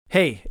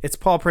Hey, it's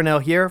Paul Purnell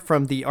here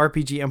from the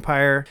RPG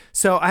Empire.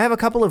 So I have a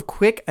couple of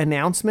quick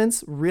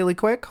announcements, really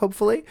quick,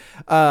 hopefully.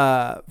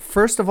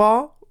 First of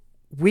all,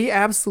 we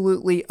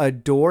absolutely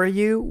adore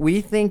you.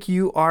 We think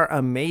you are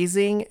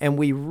amazing, and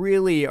we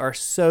really are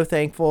so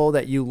thankful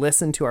that you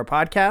listen to our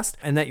podcast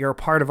and that you're a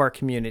part of our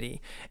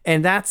community.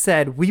 And that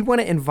said, we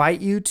want to invite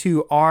you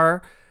to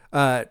our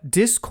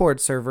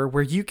Discord server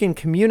where you can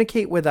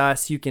communicate with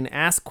us. You can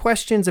ask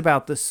questions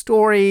about the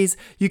stories.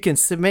 You can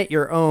submit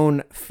your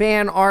own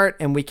fan art,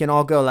 and we can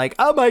all go like,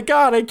 "Oh my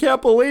God, I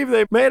can't believe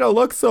they made it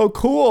look so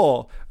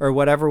cool," or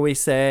whatever we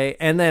say.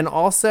 And then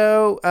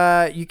also,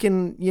 you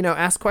can,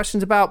 ask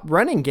questions about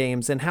running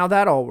games and how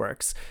that all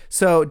works.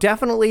 So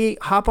definitely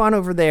hop on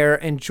over there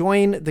and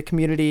join the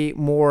community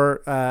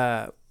more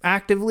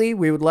actively.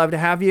 We would love to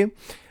have you.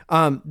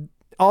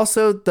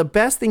 Also, the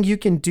best thing you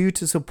can do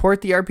to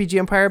support the RPG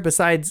Empire,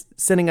 besides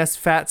sending us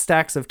fat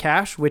stacks of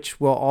cash, which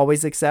we'll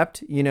always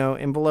accept,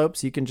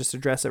 envelopes, you can just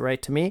address it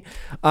right to me,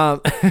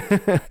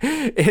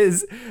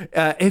 is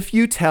if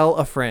you tell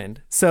a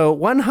friend. So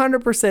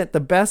 100% the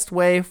best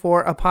way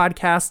for a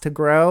podcast to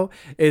grow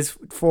is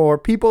for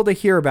people to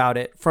hear about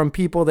it from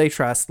people they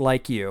trust,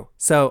 like you.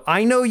 So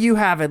I know you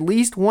have at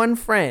least one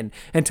friend,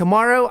 and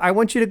tomorrow I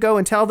want you to go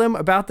and tell them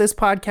about this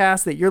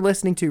podcast that you're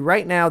listening to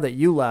right now that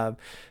you love,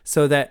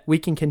 so that we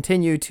can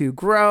continue to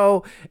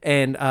grow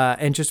and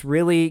just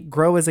really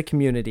grow as a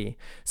community.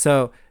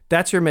 So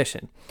that's your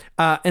mission.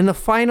 And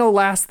the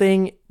last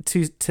thing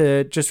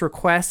to just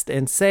request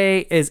and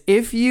say is,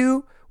 if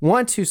you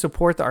want to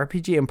support the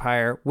RPG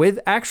Empire with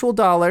actual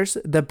dollars,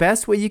 the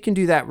best way you can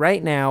do that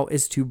right now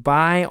is to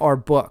buy our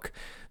book,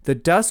 The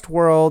Dust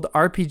World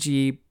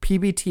RPG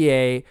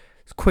PBTA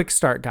Quick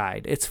Start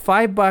Guide. It's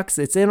 $5.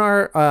 It's in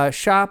our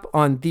shop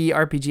on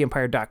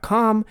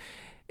therpgempire.com.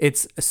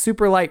 It's a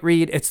super light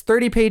read. It's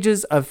 30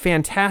 pages of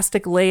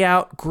fantastic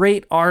layout,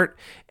 great art,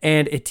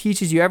 and it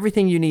teaches you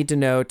everything you need to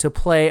know to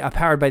play a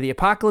Powered by the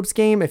Apocalypse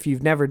game if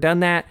you've never done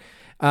that.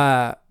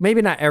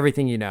 Maybe not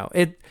everything you know.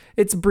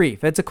 It's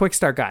brief. It's a quick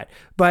start guide.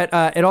 But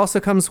it also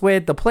comes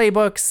with the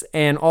playbooks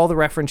and all the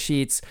reference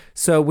sheets.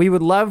 So we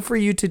would love for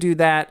you to do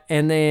that,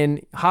 and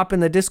then hop in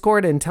the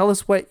Discord and tell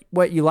us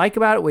what you like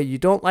about it, what you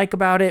don't like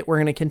about it. We're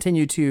going to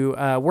continue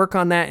to work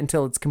on that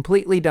until it's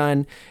completely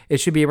done. It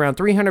should be around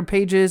 300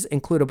 pages,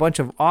 include a bunch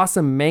of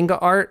awesome manga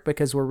art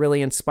because we're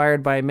really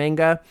inspired by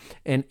manga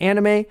and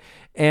anime.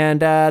 And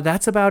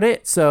that's about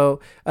it.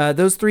 So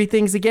those three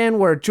things again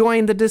were: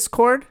 join the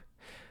Discord,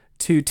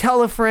 to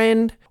tell a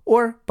friend,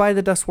 or buy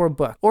the Dust World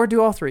book, or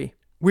do all three.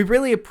 We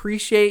really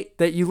appreciate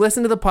that you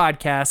listen to the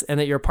podcast and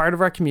that you're part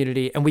of our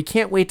community, and we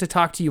can't wait to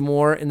talk to you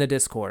more in the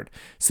Discord.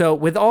 So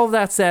with all of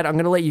that said, I'm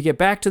going to let you get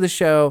back to the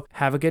show.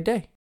 Have a good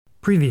day.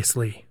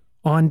 Previously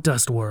on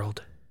Dust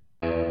World.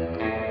 So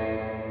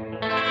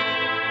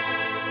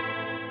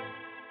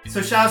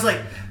Shao's like,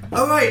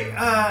 "All right,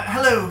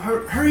 hello,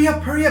 hurry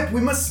up.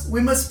 We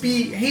must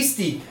be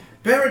hasty.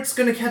 Barrett's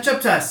going to catch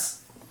up to us."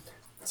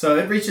 So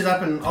it reaches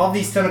up, and all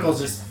these tentacles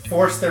just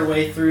force their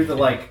way through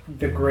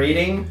the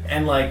grating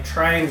and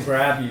try and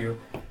grab you.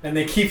 And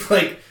they keep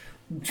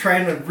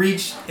trying to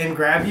reach and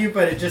grab you,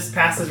 but it just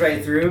passes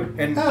right through.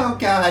 And oh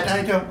God,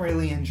 I don't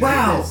really enjoy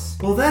this.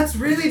 Well, that's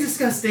really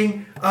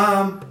disgusting.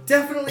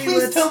 Definitely.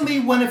 Please tell me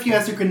one of you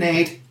has a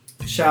grenade.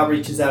 Shao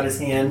reaches out his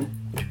hand,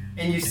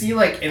 and you see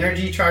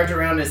energy charge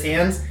around his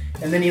hands.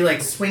 And then he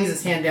swings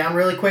his hand down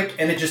really quick,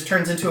 and it just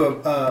turns into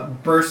a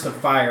burst of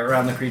fire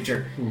around the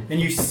creature. And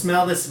you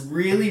smell this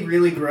really,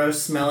 really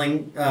gross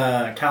smelling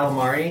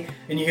calamari,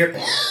 and you hear,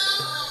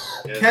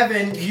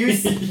 Kevin, you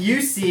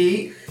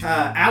see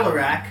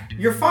Alarak,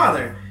 your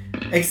father.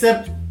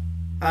 Except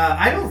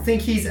I don't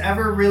think he's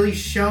ever really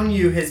shown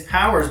you his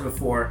powers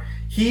before.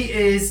 He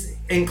is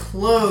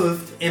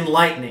enclosed in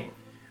lightning.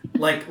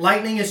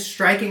 Lightning is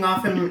striking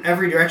off him in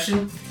every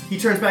direction. He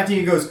turns back to you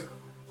and goes,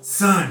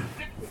 "Son,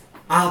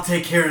 I'll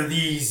take care of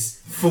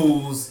these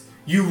fools.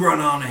 You run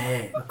on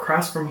ahead."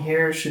 Across from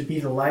here should be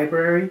the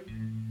library.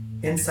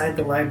 Inside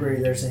the library,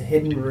 there's a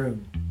hidden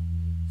room.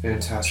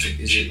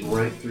 Fantastic. Is it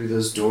right through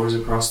those doors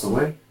across the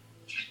way?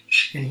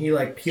 And he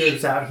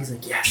peers out. He's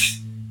like, "Yes."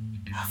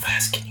 How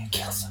fast can you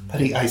kill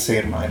somebody? I say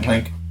in mind,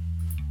 very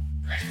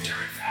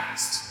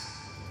fast.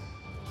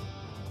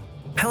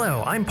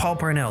 Hello, I'm Paul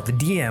Parnell, the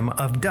DM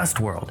of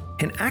Dust World,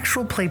 an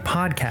actual play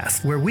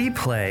podcast where we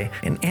play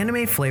an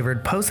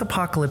anime-flavored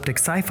post-apocalyptic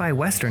sci-fi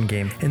western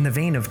game in the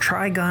vein of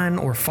Trigun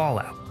or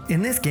Fallout.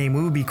 In this game,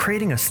 we will be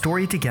creating a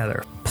story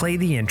together. Play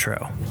the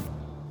intro.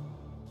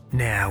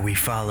 Now we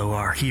follow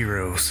our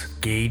heroes,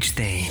 Gage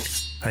Thane,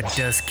 a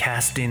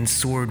dust-casting,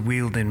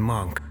 sword-wielding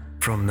monk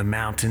from the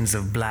mountains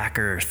of Black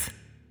Earth.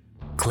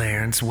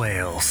 Clarence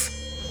Wales,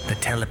 the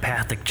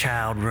telepathic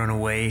child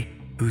runaway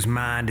whose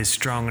mind is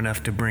strong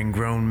enough to bring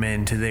grown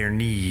men to their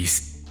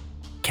knees.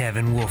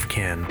 Kevin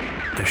Wolfkin,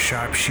 the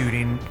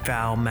sharpshooting,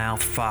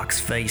 foul-mouthed,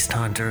 fox-faced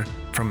hunter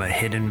from a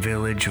hidden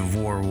village of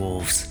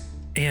werewolves.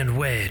 And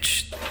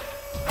Wedge,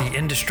 the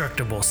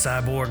indestructible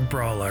cyborg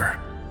brawler.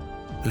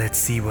 Let's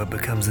see what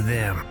becomes of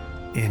them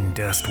in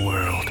Dust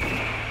World.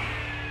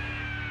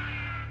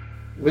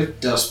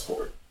 With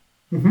Dustport,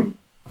 Mm-hmm.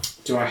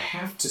 Do I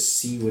have to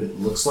see what it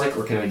looks like,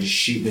 or can I just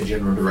shoot in a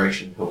general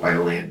direction and hope I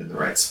land in the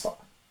right spot?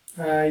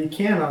 You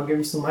can. I'll give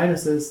you some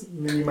minuses,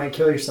 and then you might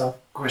kill yourself.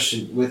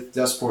 Question, with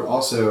Dustport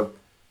also,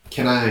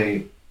 can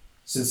I,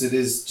 since it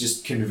is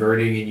just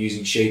converting and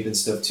using shape and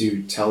stuff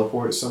to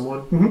teleport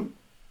someone, Mm-hmm.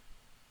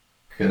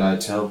 could I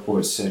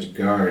teleport said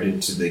guard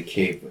into the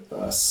cave with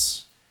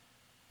us?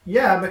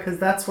 Yeah, because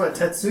that's what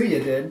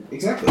Tetsuya did,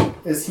 Exactly.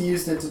 is he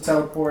used it to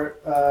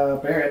teleport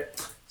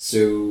Barrett.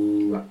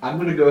 So I'm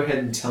going to go ahead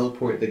and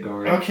teleport the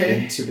guard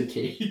into the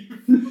cave.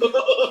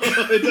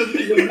 It doesn't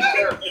even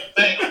matter.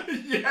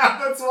 Yeah,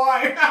 that's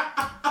why.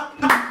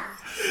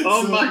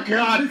 Oh my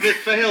god, if it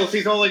fails,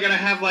 he's only gonna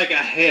have like a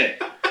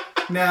hit.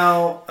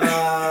 Now,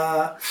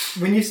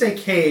 when you say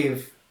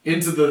cave,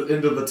 into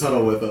the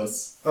tunnel with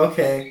us.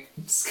 okay,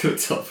 I'm just going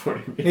to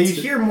teleport him now you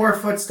hear more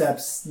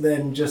footsteps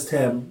than just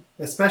him,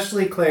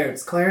 especially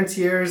Clarence. Clarence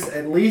hears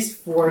at least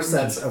 4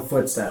 sets of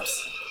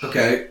footsteps.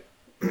 Okay.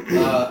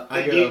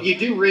 I go... You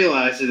do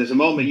realize that there's a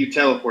moment you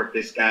teleport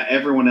this guy,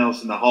 everyone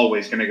else in the hallway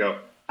is gonna go,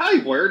 "Hey,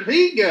 where'd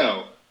he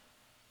go?"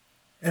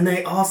 And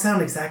they all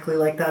sound exactly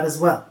like that as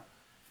well.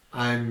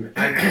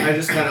 I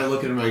just kind of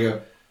look at him and I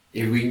go,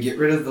 if we can get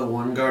rid of the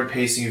one guard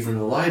pacing in front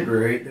of the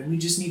library, then we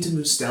just need to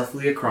move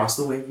stealthily across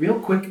the way real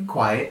quick and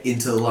quiet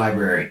into the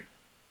library.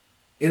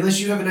 Unless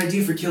you have an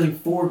idea for killing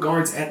 4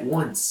 guards at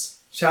once.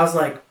 Xiao's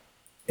like,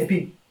 it'd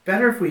be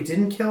better if we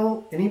didn't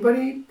kill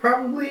anybody,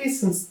 probably,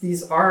 since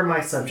these are my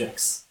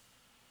subjects.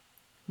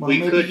 Well, We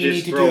maybe could you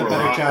just need to throw do a a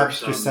better rock job or with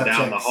something subjects.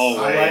 down the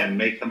hallway and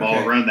make them all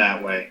Okay. run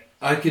that way.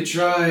 I could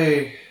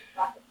try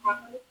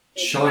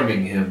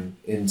charming him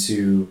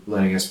into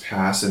letting us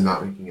pass and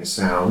not making a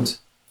sound.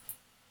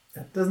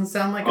 That doesn't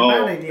sound like a Oh.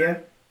 bad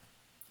idea.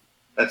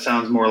 That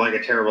sounds more like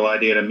a terrible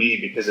idea to me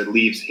because it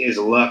leaves his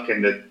luck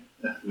into...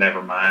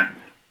 Never mind.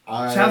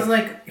 Xiao's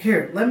like,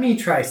 here, let me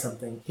try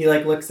something. He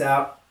looks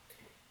out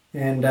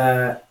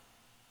and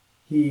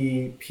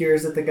he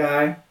peers at the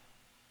guy.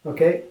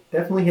 Okay,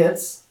 definitely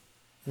hits.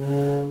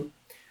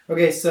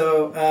 Okay,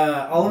 so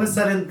all of a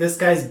sudden this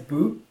guy's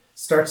boot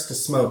starts to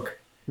smoke.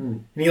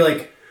 And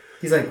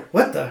he's like,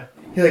 what the?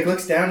 He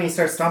looks down and he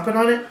starts stomping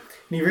on it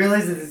and he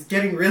realizes it's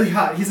getting really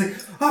hot. He's like,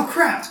 oh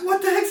crap,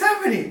 what the heck's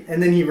happening?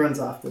 And then he runs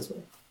off this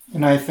way.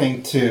 And I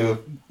think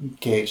to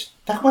Gage,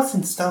 that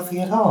wasn't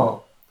stealthy at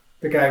all.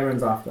 The guy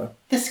runs off though.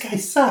 This guy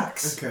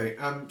sucks. Okay,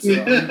 so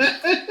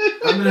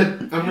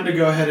I'm gonna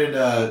go ahead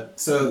and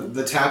so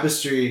the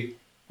tapestry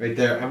right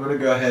there. I'm gonna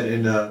go ahead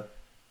and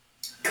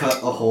cut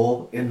a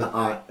hole in the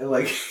eye,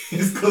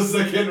 as close as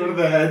I can one of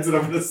the heads, and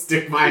I'm gonna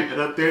stick my head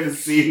up there to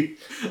see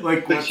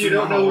But what's you in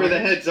don't the know where hallway. the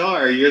heads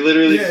are. You're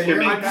literally Yeah,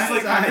 skimming you're I'm just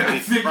like Backside. I'm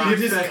thinking You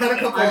just cut a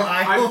couple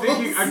eye I'm holes.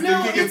 thinking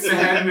No, it's it's the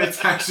head and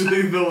it's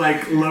actually the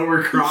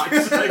lower crotch.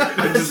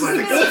 I'm just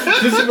like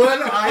Just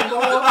one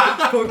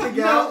eyeball poking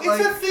No, out.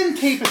 it's a thin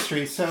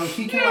tapestry, so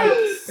he can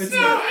It's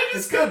not.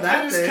 It's not that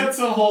I just thin. cut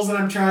some holes that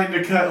I'm trying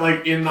to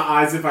cut in the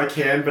eyes if I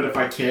can, but if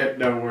I can't,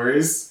 no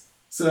worries.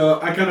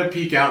 So I kind of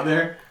peek out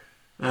there.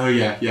 Oh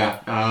yeah.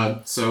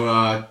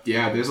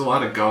 There's a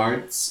lot of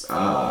guards.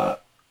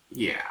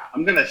 Yeah.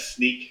 I'm gonna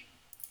sneak.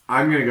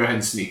 I'm gonna go ahead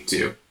and sneak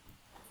too.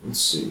 Let's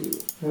see.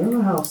 I don't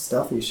know how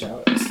stealthy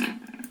Xiao is.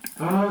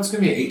 It's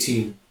gonna be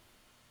 18.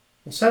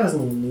 Xiao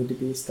doesn't even need to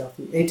be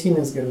stealthy. 18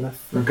 is good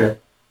enough. Okay.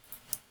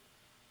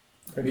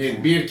 Pretty sure.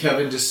 Me and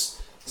Kevin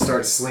just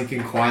start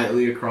slinking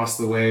quietly across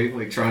the way,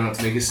 trying not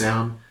to make a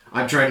sound.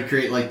 I'm trying to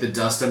create the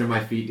dust under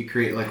my feet to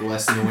create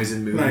less noise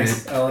and movement.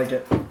 Nice. I like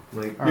it. All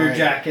Your right.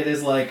 jacket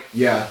is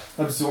Yeah.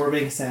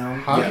 absorbing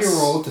sound. How do you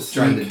roll to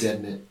Trying to sneak?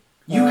 deaden it.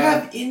 You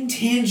have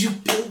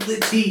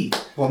intangibility.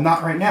 Well,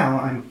 not right now.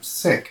 I'm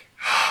sick.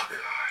 Oh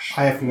gosh.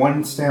 I have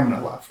 1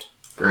 stamina left.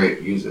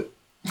 Great, use it.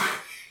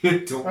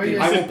 Don't Oh, be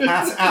yeah. I will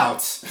pass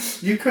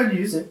out. You could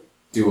use it.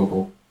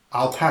 doable.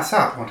 I'll pass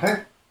out, won't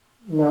I?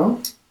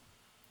 No?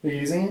 You're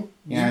using it?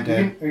 Yeah, I You-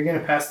 did. Are you going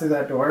to pass through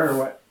that door or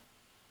what?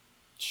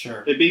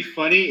 Sure. It'd be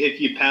funny if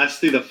you passed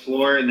through the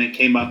floor and then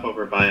came up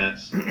over by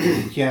us.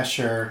 Yeah,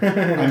 sure.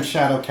 I'm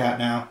Shadowcat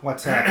now.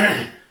 What's up?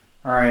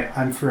 All right,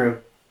 I'm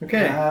through.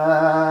 Okay.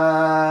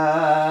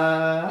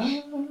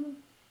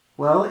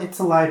 Well, it's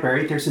a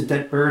library. There's a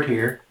dead bird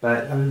here,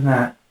 but other than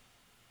that,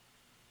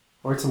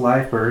 or it's a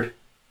live bird.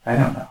 I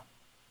don't know.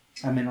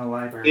 I'm in a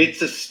library.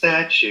 It's a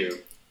statue.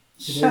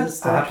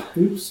 Shut up.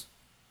 Oops.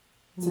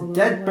 It's a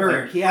dead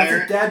bird. He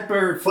has a dead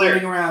bird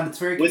floating around. It's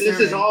very When concerning.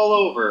 this is all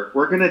over,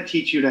 we're gonna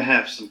teach you to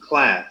have some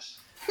class.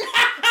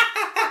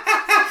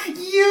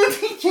 You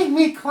teaching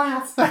me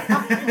class.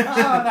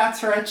 Oh,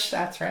 that's rich.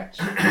 That's rich.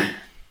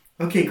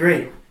 Okay,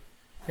 great.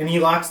 And he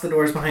locks the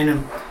doors behind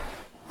him.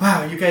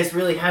 Wow, you guys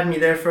really had me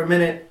there for a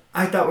minute.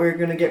 I thought we were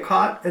going to get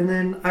caught, and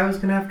then I was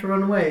going to have to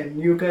run away, and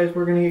you guys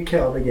were going to get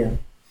killed again.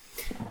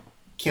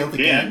 Killed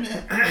again?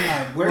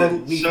 Where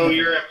did we So go?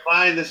 you're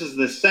implying this is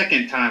the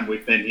second time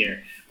we've been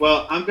here.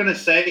 Well, I'm gonna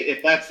say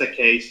if that's the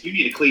case, you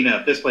need to clean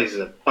up. This place is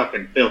a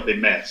fucking filthy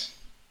mess.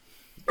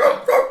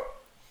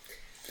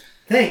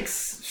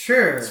 Thanks.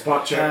 Sure.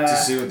 Spot check to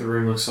see what the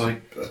room looks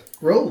like.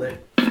 Roll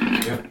it.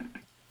 Yep.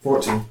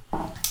 14.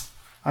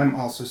 I'm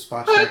also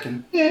spot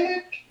checking.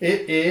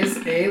 It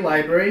is a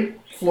library,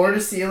 floor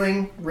to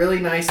ceiling, really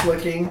nice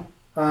looking.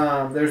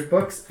 There's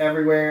books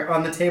everywhere.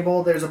 On the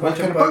table, there's a bunch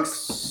of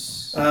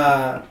books.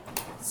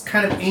 It's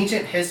kind of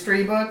ancient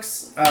history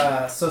books.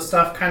 So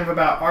stuff kind of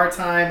about our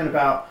time and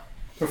about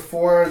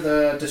before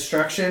the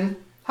destruction.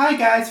 Hi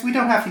guys, we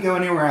don't have to go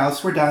anywhere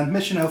else. We're done.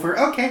 Mission over.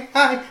 Okay,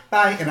 hi,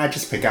 bye. And I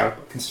just pick out a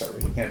book and start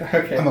reading it.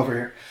 Okay. I'm over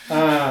here.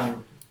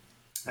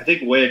 I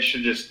think Wedge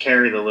should just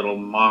carry the little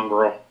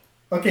mongrel.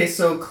 Okay,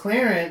 so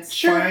Clarence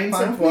Sure, finds a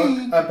fine with book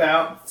me.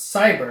 about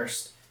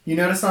Cyburst. You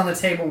notice on the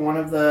table one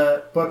of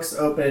the books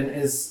open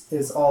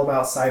is all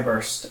about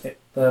Cyburst,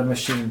 the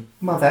machine.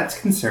 Well, that's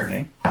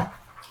concerning.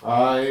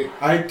 I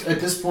at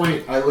this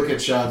point I look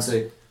at Shaw and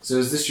say, "So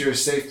is this your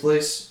safe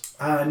place?"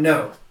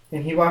 No.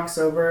 And he walks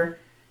over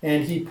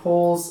and he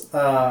pulls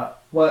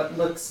what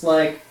looks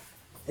like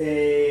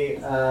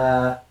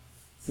a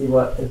see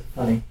what is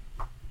funny.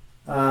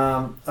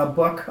 A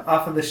book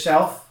off of the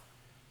shelf.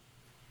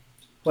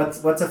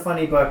 What's a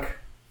funny book?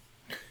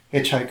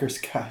 Hitchhiker's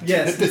Guide.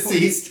 Yes, to the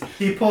Deceased.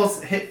 He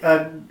pulls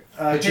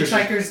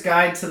Hitchhiker's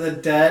Guide to the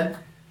Dead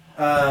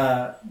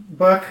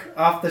book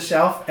off the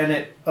shelf, and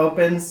it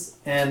opens,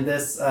 and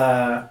this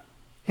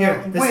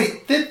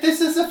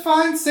This is a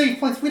fine, safe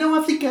place. We don't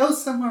have to go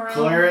somewhere else.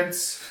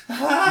 Clarence,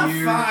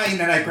 Fine.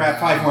 And I grab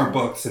 5 more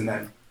books and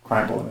then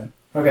crumble them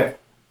in. Okay.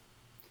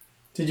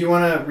 Did you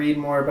want to read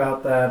more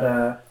about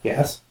that?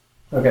 Yes.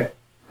 Okay.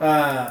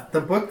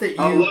 The book that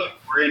Oh, you look,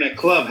 we're in a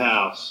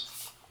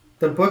clubhouse.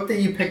 the book that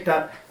you picked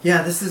up.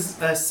 Yeah, this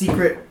is a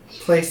secret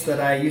place that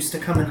I used to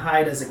come and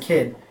hide as a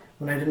kid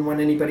when I didn't want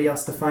anybody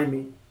else to find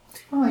me.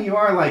 Oh, you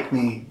are like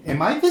me.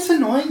 Am I this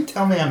annoying?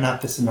 Tell me I'm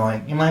not this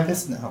annoying. Am I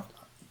this? No.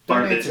 Or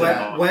Don't this answer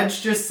that. one.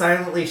 Wedge just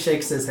silently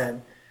shakes his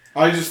head.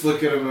 I just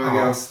look at him and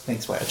I Oh, go,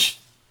 thanks, Wedge.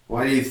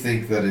 "Why do you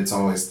think that it's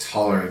always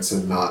tolerance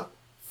and not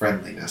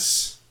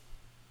friendliness?"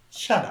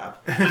 Shut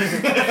up.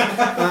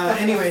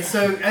 Anyway,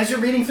 so as you're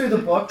reading through the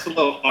book, It's a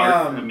little hard.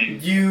 I mean,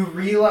 you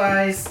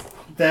realize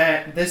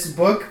that this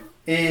book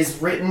is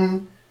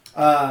written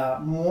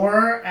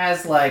more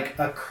as like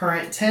a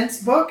current tense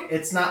book.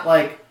 It's not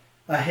like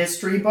a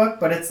history book,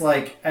 but it's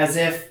like as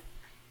if,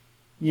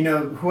 you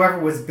know, whoever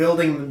was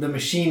building the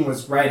machine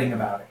was writing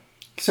about it.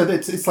 So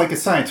it's like a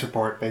science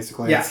report,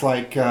 basically. Yeah. It's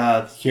like,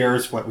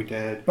 here's what we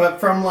did. But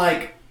from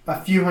like a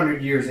few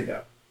hundred years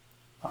ago.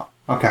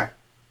 Okay.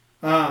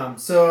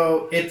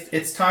 So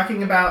it's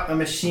talking about a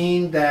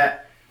machine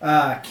that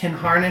can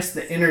harness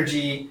the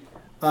energy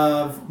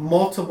of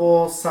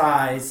multiple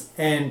psis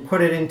and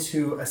put it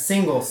into a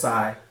single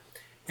psi.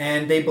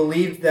 And they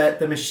believed that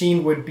the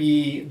machine would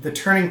be the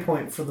turning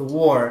point for the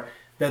war,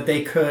 that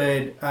they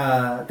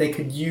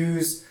could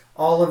use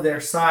all of their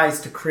psis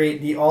to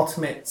create the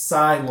ultimate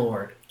psi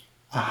lord.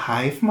 A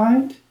hive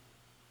mind?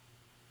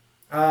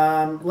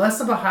 Less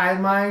of a hive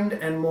mind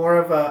and more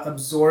of a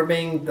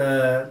absorbing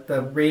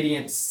the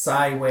radiant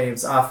psi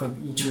waves off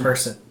of each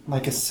person.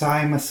 Like a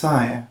Psi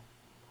Messiah.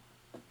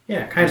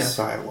 Yeah, kind Or of.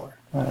 Psi Lord.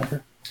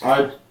 Whatever.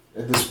 I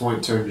at this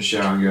point turn to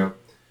Shao and go,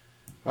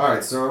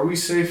 "Alright, so are we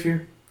safe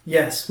here?"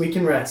 Yes, we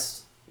can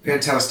rest.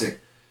 Fantastic.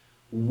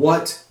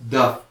 What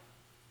the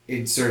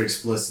insert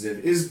explicitive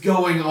is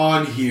going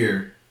on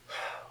here?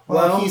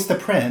 Well, Well- he's the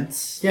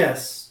prince.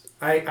 Yes,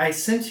 I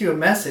sent you a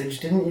message.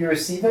 Didn't you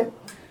receive it?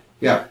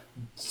 Yeah.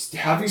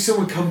 Having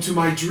someone come to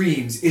my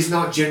dreams is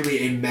not generally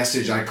a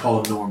message I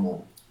call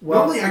normal. Well-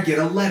 Normally I get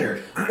a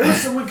letter. Or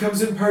someone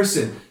comes in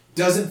person.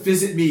 Doesn't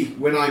visit me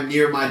when I'm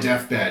near my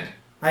deathbed.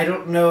 I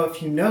don't know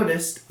if you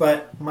noticed,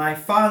 but my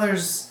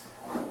father's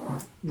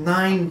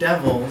 9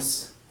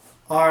 devils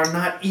are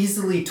not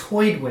easily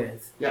toyed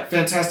with, Yeah,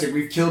 fantastic.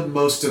 We've killed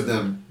most of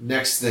them.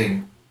 Next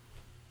thing.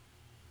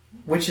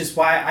 which is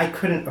why I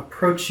couldn't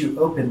approach you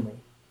openly.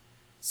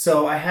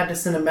 So I had to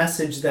send a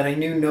message that I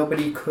knew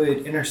nobody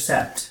could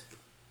intercept.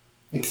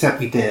 Except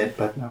we did,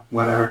 but no,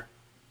 whatever.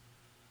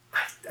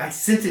 I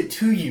sent it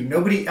to you.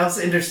 Nobody else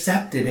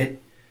intercepted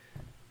it.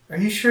 Are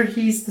you sure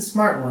he's the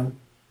smart one?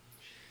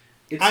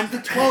 I'm the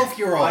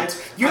 12-year-old.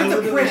 You're I the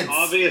literally- prince.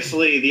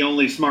 obviously, the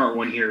only smart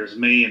one here is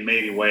me and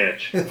maybe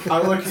Wedge.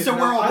 I look at, So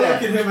we're all I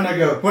dead. look at him and I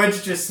go,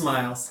 Wedge just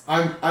smiles.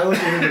 I look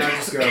at him and I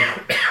just go,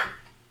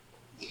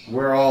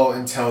 we're all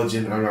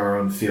intelligent on our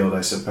own field,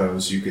 I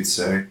suppose you could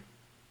say.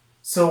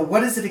 So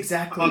what is it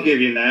exactly I'll give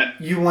you that.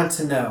 you want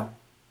to know?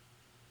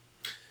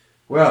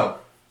 Well,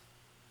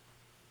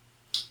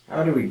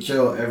 how do we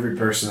kill every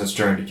person that's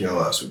trying to kill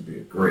us would be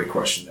a great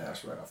question to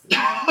ask right off the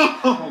bat.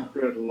 Oh,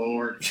 good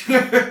lord.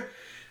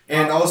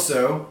 And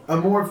also, a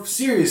more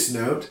serious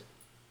note,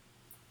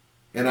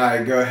 and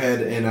I go ahead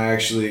and I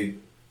actually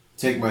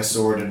take my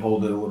sword and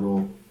hold it a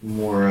little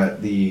more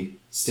at the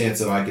stance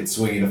that I could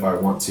swing it if I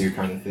want to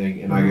kind of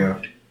thing, and I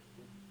go,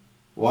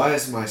 why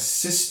is my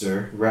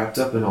sister wrapped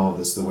up in all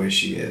this the way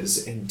she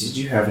is, and did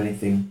you have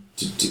anything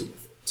to do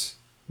with it?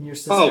 Your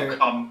sister. Oh,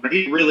 come on.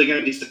 He's really going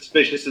to be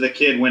suspicious of the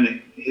kid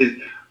when his...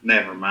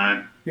 Never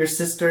mind. Your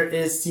sister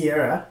is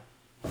Sierra.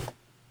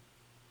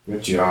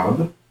 Good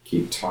job.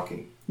 Keep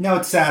talking. No,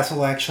 it's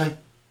Sassel, actually.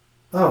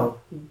 Oh,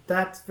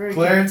 that's very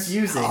Clarence?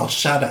 confusing. Oh,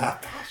 shut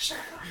up.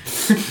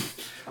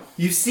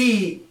 You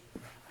see,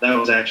 That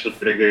was actually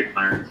pretty good,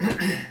 Myron.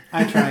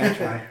 I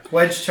try.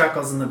 Wedge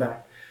chuckles in the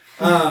back.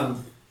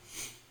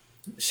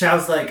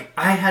 Xiao's like,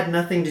 I had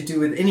nothing to do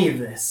with any of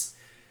this.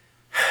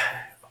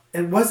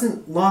 It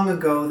wasn't long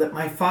ago that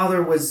my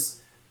father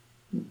was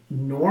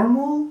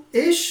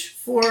normal-ish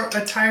for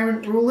a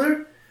tyrant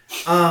ruler.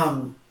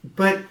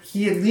 But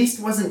he at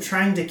least wasn't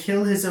trying to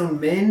kill his own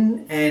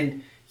men,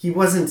 and he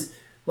wasn't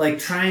like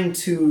trying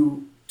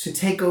to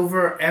take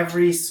over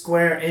every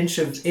square inch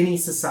of any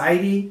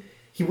society.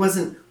 He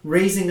wasn't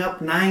raising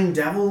up 9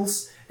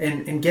 devils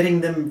and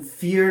getting them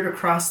feared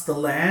across the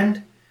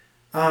land.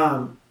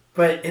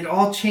 But it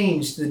all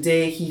changed the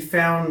day he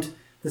found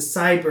the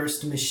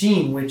Cyburst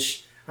machine,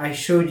 which I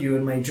showed you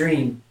in my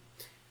dream.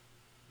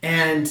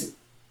 And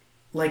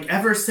like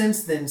ever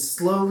since then,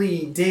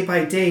 slowly, day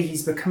by day,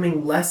 he's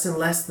becoming less and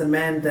less the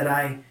man that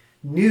I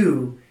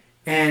knew,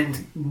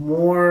 and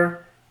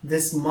more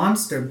this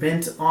monster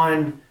bent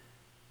on,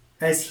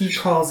 as he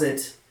calls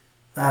it,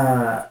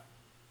 the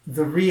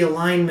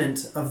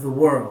realignment of the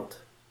world.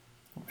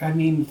 I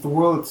mean, the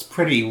world's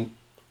pretty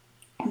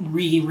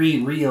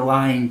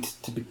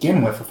realigned to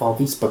begin with, if all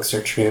these books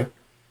are true.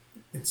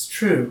 It's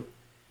true.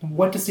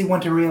 What does he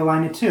want to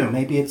realign it to?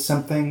 Maybe it's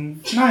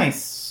something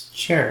nice.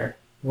 Sure.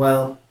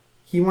 Well,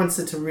 he wants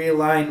it to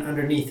realign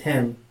underneath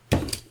him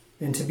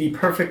and to be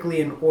perfectly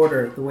in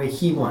order the way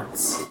he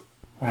wants.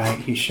 Right,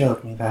 he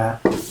showed me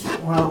that.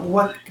 Well,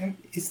 what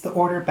is the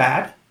order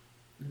bad?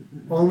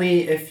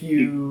 Only if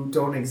you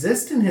don't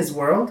exist in his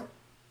world.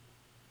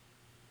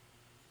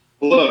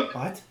 Look,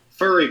 What?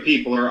 furry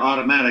people are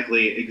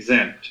automatically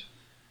exempt.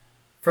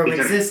 From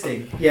Because-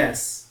 existing,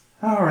 yes.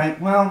 All right,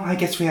 well, I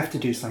guess we have to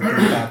do something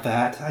about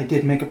that. I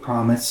did make a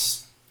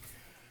promise.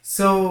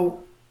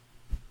 So,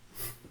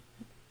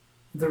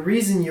 the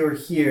reason you're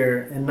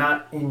here and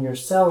not in your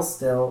cell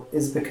still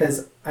is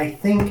because I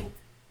think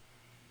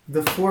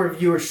the 4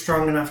 of you are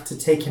strong enough to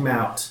take him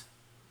out.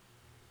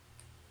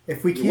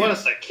 If we You want can't,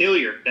 us to kill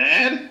your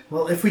dad?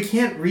 well, if we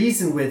can't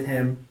reason with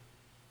him,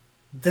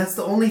 that's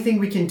the only thing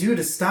we can do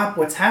to stop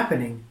what's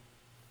happening.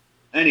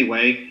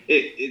 Anyway,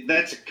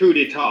 that's a coup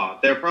d'etat.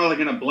 They're probably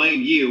going to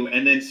blame you,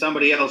 and then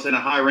somebody else in a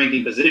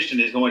high-ranking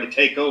position is going to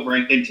take over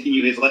and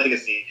continue his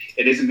legacy.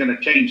 It isn't going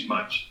to change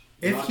much.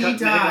 If he Cutting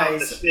the head off the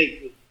dies,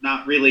 snake is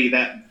not really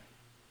that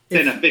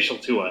beneficial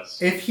to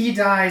us. if he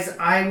dies,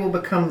 I will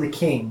become the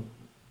king.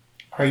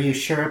 Are you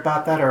sure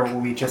about that, or will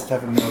we just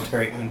have a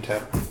military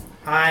junta?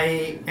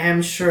 I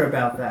am sure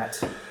about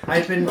that.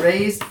 I've been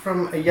raised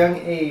from a young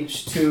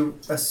age to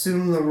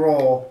assume the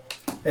role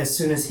as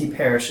soon as he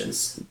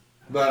perishes.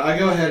 But I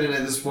go ahead and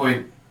at this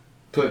point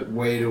put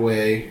Wade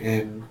away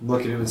and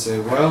look at him and say,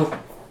 well,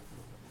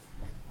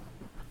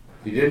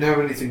 you didn't have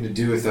anything to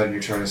do with that and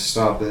you're trying to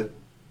stop it.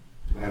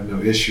 I have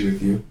no issue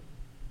with you.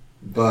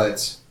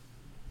 But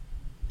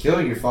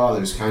killing your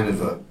father is kind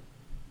of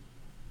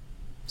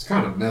it's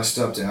kind of messed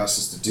up to ask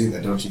us to do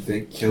that, don't you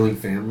think? Killing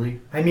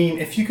family? I mean,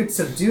 if you could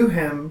subdue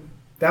him,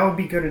 that would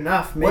be good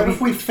enough. What Maybe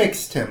if we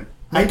fixed him?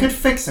 I could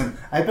fix him.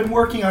 I've been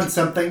working on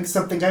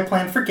something I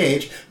planned for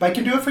Gage, but I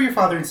can do it for your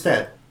father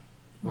instead.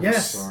 I'm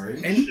yes,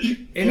 sorry.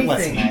 It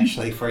wasn't anything.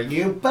 actually for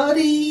you,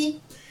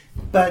 buddy.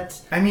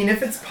 But I mean,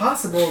 if it's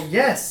possible,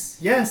 yes.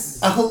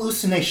 a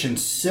hallucination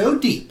so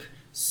deep,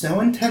 so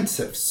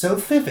intensive, so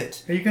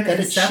vivid. Are you going to that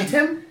it accept should-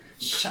 him?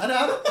 Shut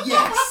up.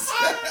 Yes.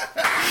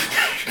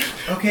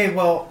 Okay,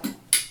 well,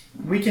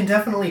 we can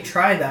definitely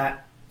try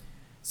that.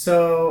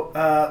 So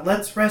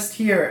let's rest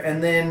here,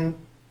 and then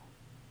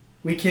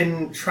we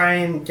can try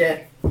and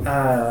get.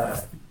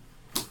 I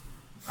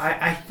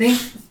think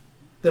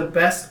the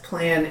best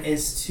plan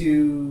is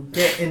to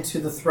get into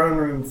the throne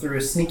room through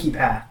a sneaky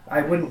path.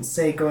 I wouldn't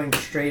say going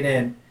straight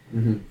in.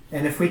 Mm-hmm.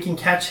 And if we can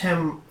catch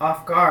him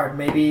off guard,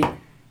 maybe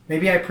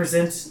I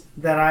present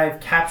that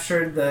I've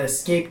captured the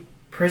escaped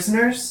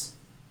prisoners.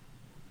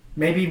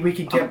 Maybe we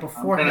could get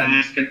before I'm going to him.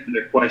 ask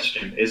another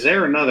question. Is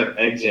there another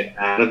exit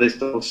out of this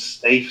little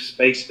safe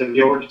space of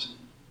yours?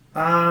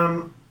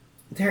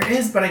 There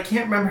is, but I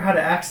can't remember how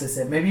to access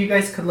it. Maybe you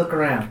guys could look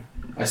around.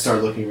 I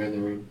start looking around the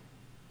room.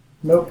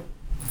 Nope.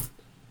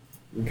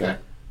 Okay.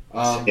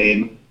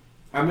 Same.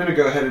 I'm going to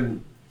go ahead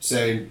and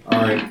say,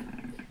 alright,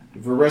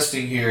 if we're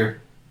resting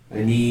here, I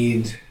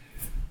need...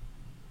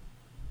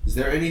 Is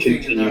there anything in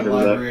Continue that to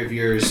look. library of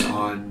yours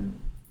on...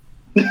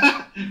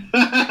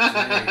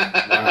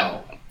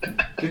 Wow.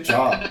 Good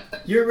job.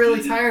 You're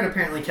really tired,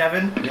 apparently,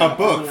 Kevin. A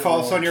book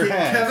falls on your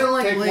head. Kevin,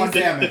 like, Take lays 1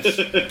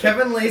 damage.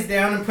 Kevin lays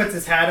down and puts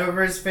his hat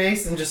over his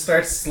face and just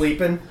starts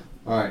sleeping.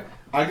 Alright.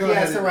 I go He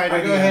ahead has the and, right I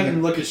go idea. ahead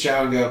and look at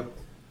Shao and go,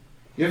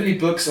 you have any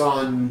books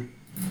on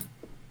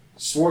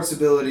Swart's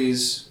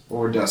abilities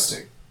or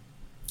dusting?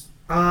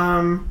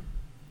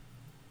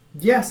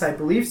 Yes, I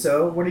believe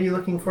so. What are you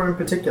looking for in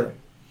particular?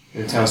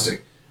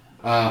 Fantastic.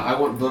 I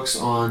want books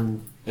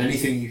on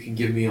anything you can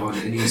give me on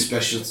any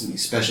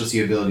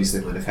specialty abilities they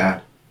might have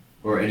had,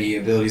 or any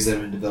abilities that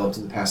have been developed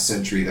in the past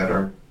century that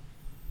are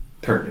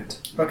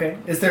pertinent. Okay.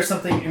 Is there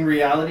something in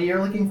reality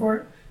you're looking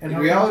for? And In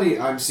how- reality,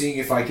 I'm seeing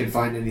if I can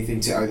find anything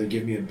to either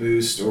give me a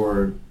boost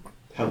or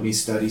help me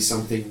study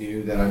something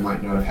new that I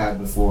might not have had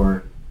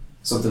before.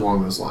 Something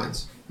along those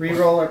lines.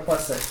 Reroll or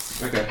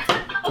 +6. Okay,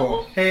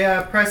 cool.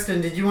 Hey, Preston,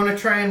 did you want to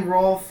try and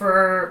roll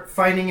for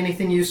finding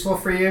anything useful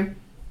for you?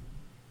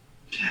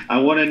 I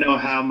want to know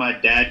how my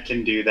dad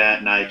can do that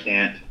and I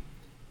can't.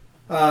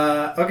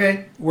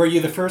 Okay. Were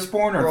you the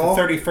firstborn or Roll.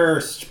 the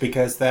 31st?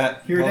 Because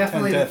that You're will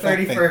definitely tend the to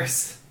affect things.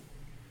 31st.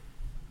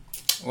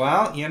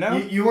 Well, you know.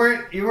 You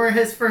weren't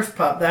his first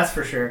pup, that's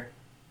for sure.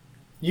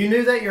 You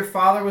knew that your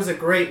father was a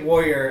great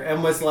warrior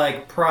and was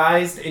like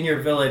prized in your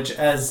village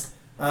as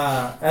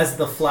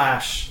the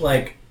Flash.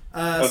 Like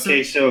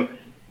Okay, so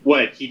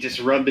what? He just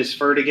rubbed his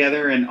fur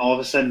together and all of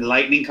a sudden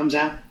lightning comes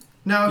out?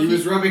 no, He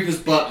was rubbing his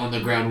butt on the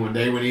ground one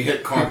day when he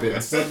hit carpet,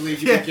 and suddenly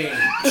he became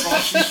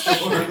Frosty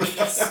Storm.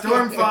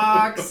 Storm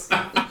Fox.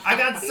 I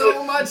got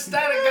so much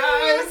static,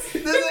 guys.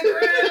 This is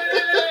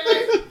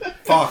great.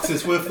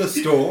 Foxes with the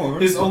storm.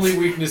 His only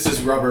weakness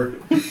is rubber.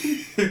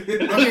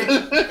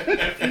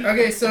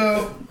 Okay,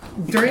 so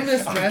during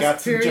this I've rest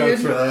got some period,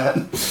 jokes for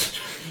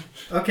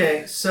that.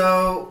 okay,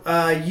 so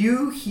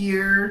you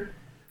hear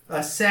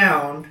a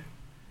sound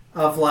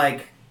of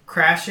like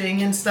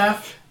crashing and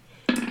stuff,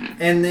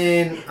 and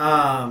then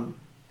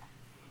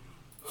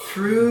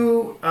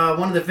through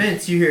one of the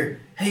vents you hear,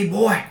 "Hey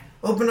boy,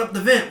 open up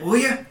the vent, will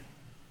you?"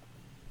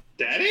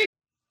 Daddy?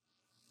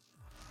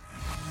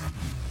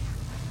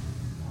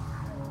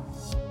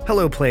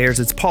 Hello, players.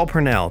 It's Paul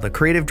Purnell, the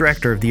creative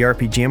director of the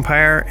RPG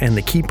Empire and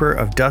the keeper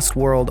of Dust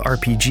World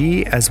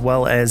RPG, as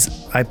well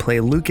as I play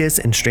Lucas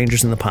in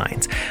Strangers in the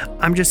Pines.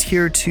 I'm just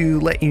here to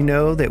let you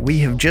know that we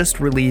have just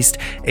released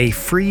a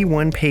free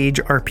one-page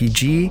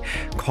RPG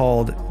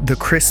called The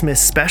Christmas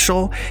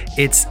Special.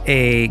 It's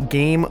a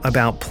game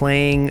about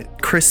playing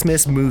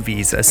Christmas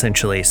movies,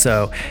 essentially.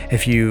 So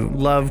if you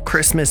love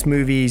Christmas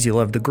movies, you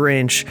love The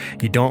Grinch,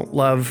 you don't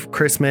love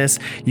Christmas,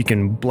 you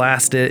can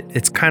blast it.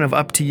 It's kind of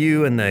up to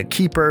you and the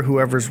keeper,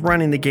 whoever's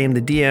running the game,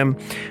 the DM.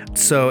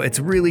 So it's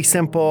really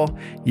simple.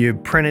 You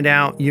print it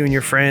out, you and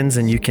your friends,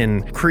 and you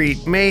can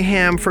create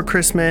mayhem for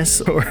Christmas,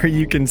 or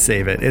you can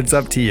save it. It's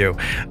up to you.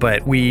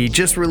 But we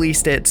just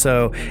released it,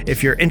 so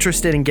if you're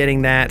interested in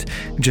getting that,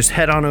 just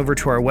head on over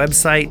to our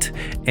website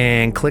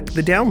and click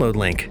the download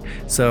link.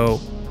 So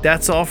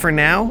that's all for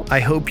now. I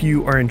hope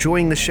you are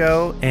enjoying the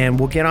show, and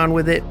we'll get on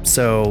with it.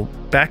 So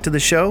back to the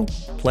show.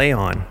 Play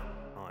on.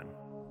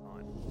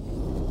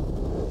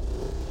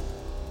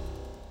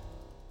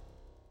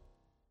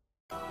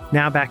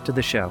 Now back to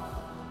the show.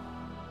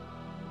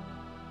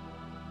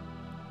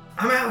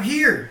 I'm out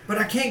here, but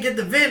I can't get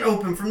the vent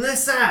open from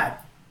this side.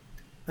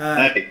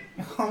 Hey,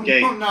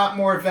 Okay. Oh, not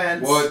more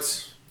vents.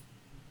 What?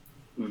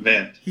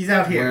 vent. He's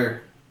out here.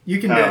 Where? You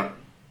can do Oh. it.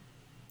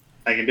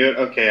 I can do it?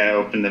 Okay, I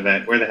opened the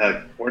vent. Where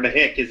the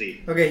heck is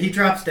he? Okay, he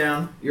drops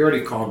down. You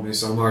already called me,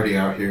 so I'm already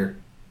out here.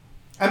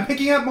 I'm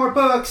picking up more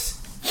books.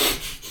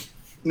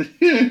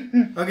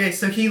 Okay,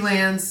 so he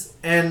lands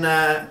and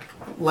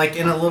like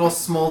in a little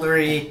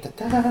smoldery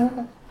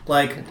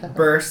like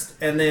burst,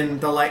 and then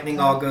the lightning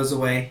all goes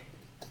away.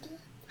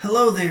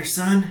 Hello there,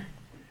 son.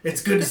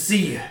 It's good to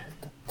see you.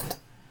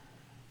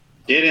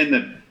 Get in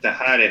the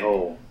hidey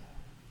hole.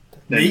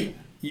 Then Me?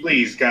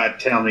 please, God,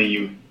 tell me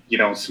you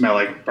don't smell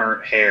like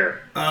burnt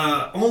hair.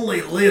 Only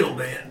a little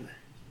bit.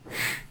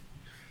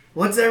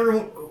 What's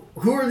everyone?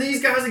 Who are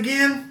these guys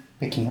again?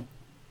 Picking up.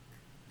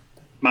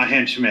 My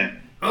henchmen.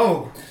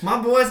 Oh,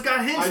 my boy's got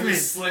I henchmen.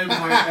 just slammed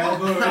my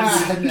elbow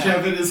into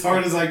Kevin as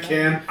hard as I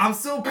can. I'm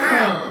so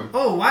proud.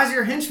 Oh, why's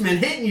your henchman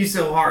hitting you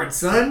so hard,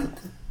 son?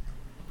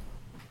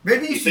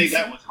 Maybe you You think should.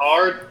 that was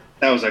hard?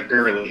 That was a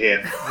girly hit.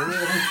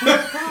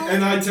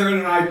 And I turn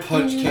and I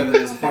punch Kevin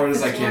as hard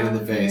as I can in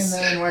the face.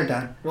 And then we're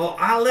done. Well,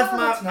 I lift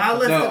my. I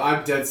lift. No,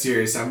 I'm dead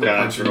serious. I'm gonna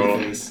punch him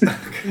in the face.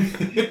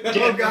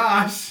 Oh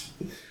gosh.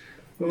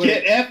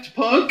 Get effed,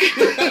 punk!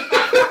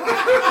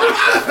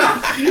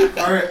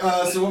 Alright,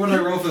 so what would I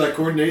roll for that?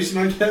 Coordination,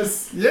 I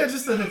guess? Yeah,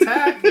 just an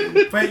attack.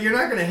 But you're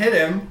not gonna hit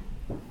him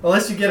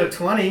unless you get a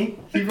 20.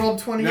 He rolled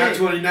 28. Nat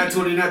 20, nat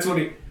 20, nat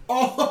 20.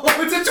 Oh,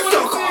 it's a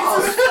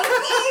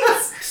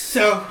 26!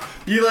 So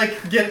you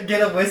like get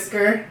a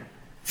whisker.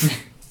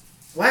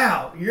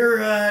 Wow, your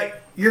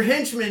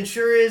henchman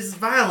sure is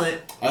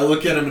violent. I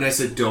look at him and I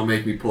said, don't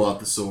make me pull out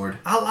the sword.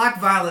 I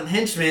like violent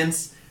henchmen.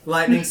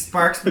 Lightning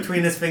sparks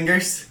between his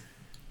fingers.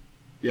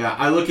 Yeah,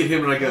 I look at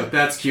him and I go,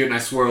 that's cute, and I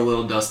swirl a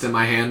little dust in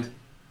my hand.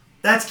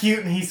 That's cute,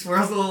 and he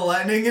swirls a little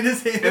lightning in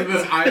his hand. And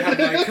then I have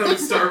my coat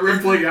start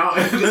rippling out.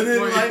 And then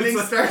lightning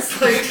starts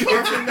like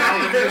sparking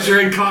down.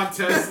 measuring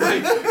contest.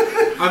 Like,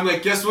 I'm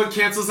like, guess what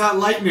cancels out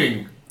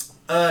lightning?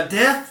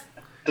 Death?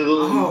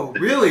 Oh,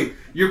 really?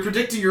 You're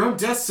predicting your own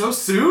death so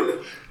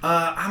soon?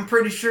 I'm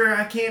pretty sure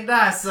I can't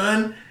die,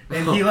 son.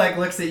 And he like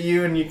looks at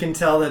you, and you can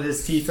tell that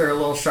his teeth are a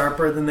little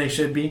sharper than they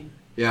should be.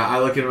 Yeah, I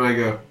look at him and I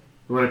go,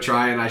 I'm gonna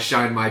try, and I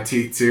shine my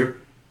teeth too.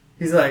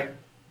 He's like,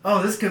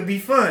 oh, this could be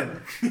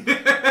fun.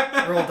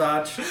 Roll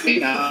dodge.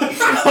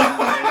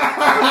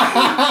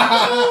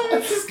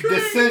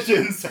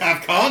 Decisions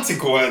have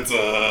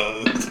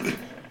consequences.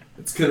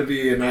 It's It's gonna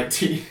be a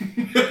 19.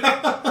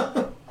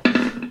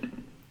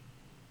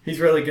 He's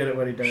really good at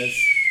what he does.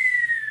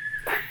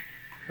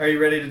 Are you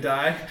ready to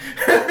die?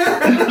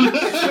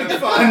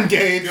 Fun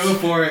Gage. Go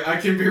for it. I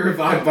can be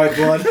revived by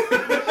blood. Step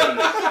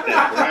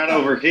right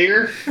over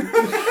here.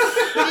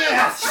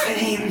 Yeah,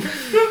 same.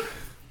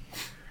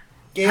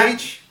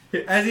 Gage.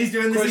 As he's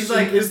doing this, he's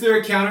Question, like, is there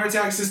a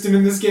counterattack system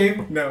in this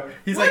game? no.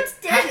 He's What?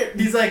 like, Dang it.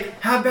 he's like,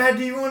 how bad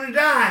do you want to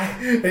die?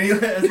 And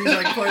as he's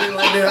like pointing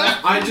like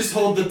that. I just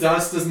hold the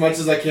dust as much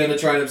as I can to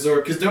try and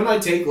absorb. Because don't I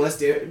take less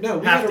damage? No,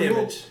 we Half got a rule.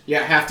 damage.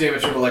 Yeah, half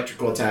damage from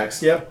electrical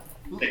attacks. Yep.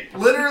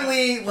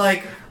 Literally,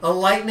 like a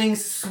lightning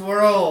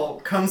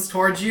swirl comes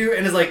towards you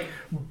and is like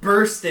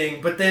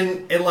bursting, but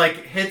then it like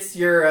hits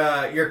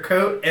your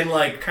coat and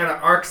like kind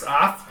of arcs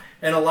off,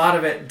 and a lot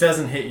of it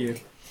doesn't hit you.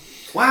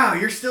 Wow,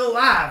 you're still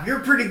alive.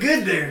 You're pretty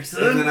good there, And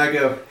son. then I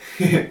go,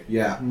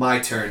 yeah, my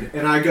turn.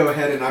 And I go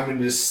ahead and I'm going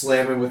to just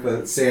slam him with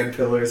a sand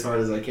pillar as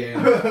hard as I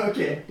can.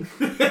 Okay.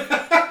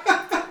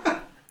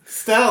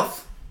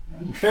 Stealth.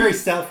 Very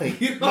stealthy.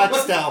 You know Much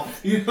what?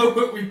 stealth. You know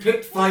what? We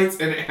picked fights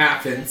and it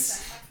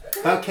happens.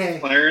 Okay.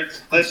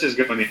 Clarence, let's just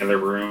go in the other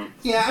room.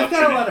 Yeah, I've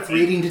got a lot of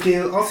reading to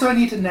do. Also, I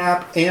need to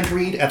nap and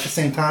read at the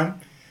same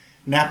time.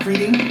 Nap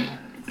reading.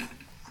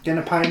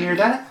 Gonna pioneer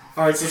that.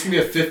 Alright, so it's going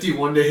to be a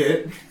 51 to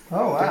hit.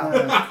 Oh, wow.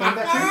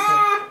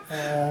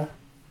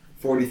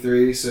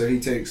 43, so he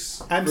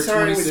takes. I'm for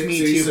sorry it was 26, me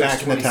so he too takes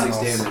back in the 26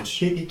 tunnels. damage.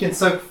 He can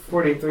suck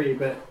 43,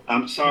 but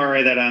I'm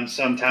sorry that I'm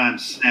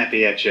sometimes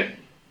snappy at you.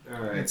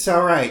 Alright. It's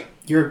all right.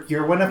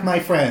 You're one of my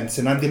friends,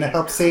 and I'm gonna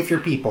help save your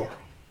people.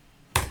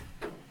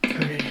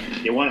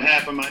 You want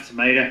half of my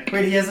tomato?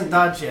 wait, he hasn't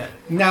dodged yet.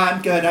 Nah,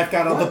 I'm good. I've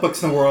got all the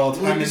books in the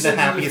world. Well, I'm you in said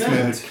the you happiest were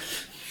mood.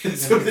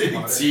 It's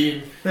an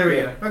 18. There we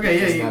go. Okay,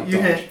 Does yeah, not you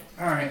dodge. hit.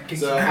 All right.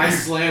 So I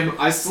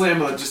slam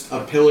just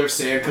a pillar of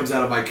sand comes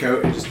out of my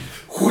coat and just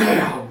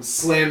wham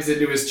slams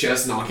into his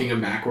chest, knocking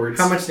him backwards.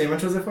 How much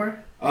damage was it for?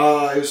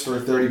 It was for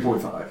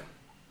 30.5.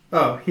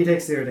 Oh, he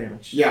takes 0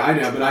 damage. Yeah, I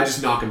know, but I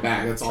just knock him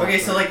back. That's all. Okay,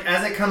 so like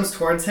as it comes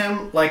towards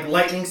him, like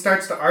lightning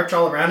starts to arch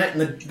all around it,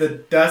 and the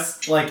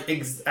dust like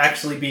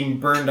actually being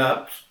burned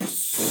up.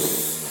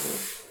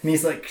 And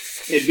he's like,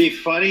 It'd be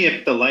funny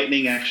if the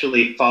lightning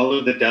actually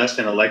followed the dust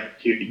and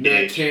electrocuted no, it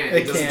Gage. can't.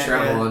 It It doesn't can't,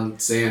 travel yeah. on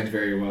sand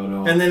very well at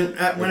all. and then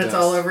when It it's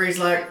does. all over, he's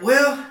like,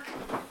 "Well,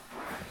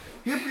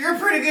 you're a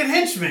pretty good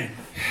henchman."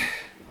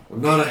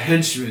 I'm not a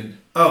henchman.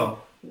 Oh,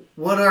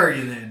 what are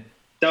you then?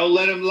 Don't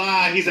let him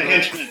lie. He's a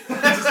henchman.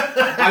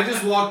 I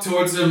just walk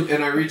towards him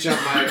and I reach out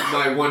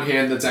my one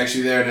hand that's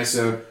actually there and I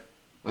say,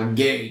 I'm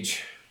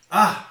Gage.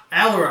 Ah,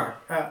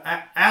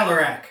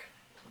 Alarak,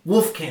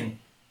 Wolfkin.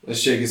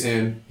 Let's shake his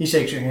hand. He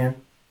shakes your hand.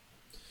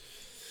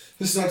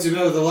 This is not too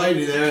bad with the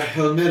lightning there.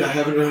 I'll admit I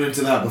haven't run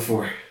into that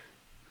before.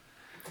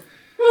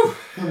 Whew,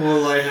 I'm a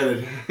little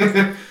lightheaded.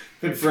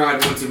 Been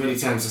fried one too many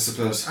times, I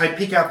suppose. I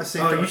peek out the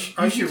same Oh, door. you should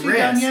Are you two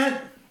rest. done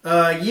yet?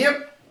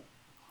 Yep.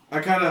 I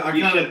kind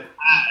You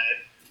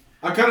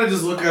of should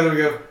just look at him and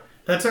go,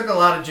 That took a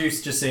lot of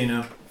juice, just so you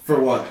know, for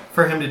what?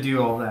 for him to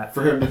do all that.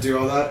 For him to do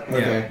all that?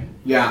 Okay.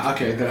 Yeah,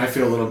 okay, then I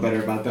feel a little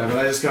better about that. But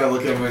I just kind of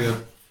look at him and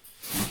go,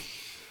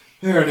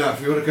 fair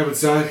enough. You want to come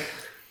inside?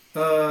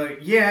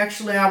 Yeah,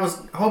 actually, I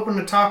was hoping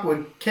to talk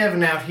with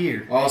Kevin out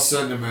here. I'll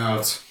send him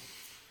out.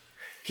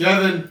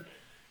 Kevin,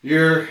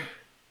 you're...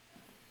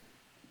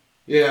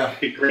 Yeah.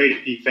 It'd be great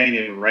if he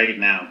fainted right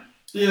now.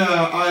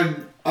 Yeah,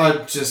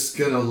 I'm just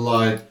gonna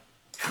lie.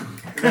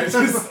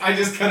 I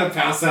just kind of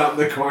pass out in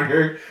the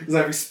corner because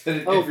I've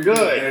expended Oh, every bit of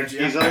good. energy.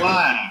 He's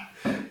alive.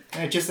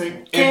 I just say,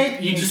 And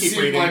okay, you just keep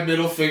see reading. my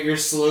middle finger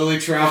slowly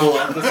travel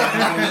up as I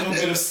have a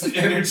little bit of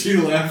energy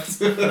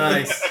left.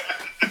 Nice.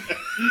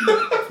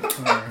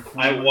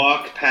 I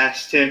walk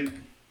past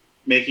him,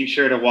 making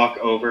sure to walk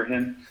over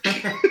him.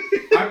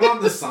 I'm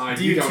on the side.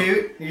 Do you don't-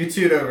 toot? You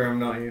toot over him,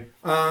 not you.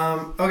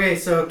 Okay,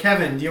 so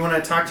Kevin, do you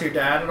want to talk to your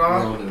dad at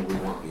all? No, we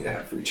want me to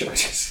have free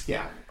charges.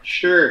 Yeah.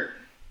 Sure.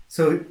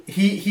 So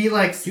he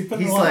likes, You've been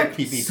he's a lot like, of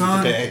PPP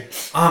son, today.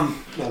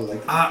 Not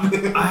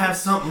like I have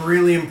something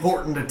really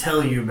important to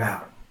tell you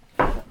about.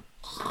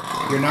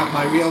 You're not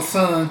my real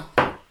son.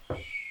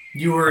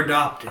 You were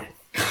adopted.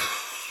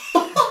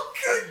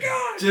 Good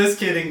God. Just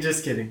kidding,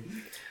 just kidding.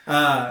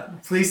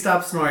 Please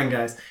stop snoring,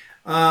 guys.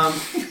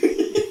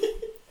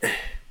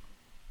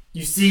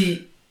 You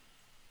see,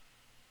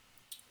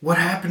 what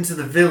happened to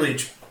the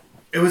village,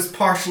 it was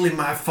partially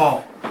my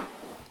fault.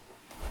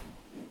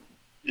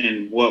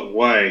 In what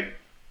way?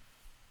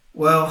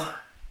 Well,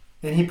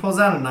 and he pulls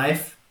out a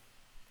knife,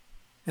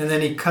 and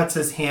then he cuts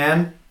his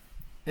hand,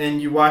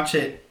 and you watch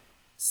it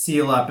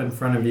seal up in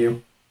front of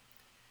you.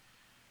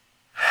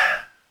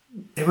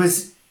 It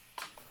was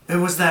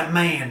that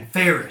man,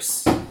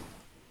 Ferris.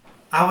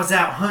 I was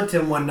out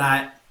hunting one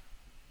night,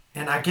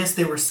 and I guess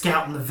they were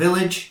scouting the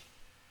village,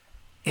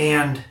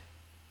 and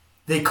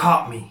they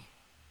caught me.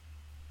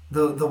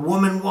 The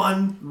woman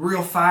one,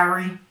 real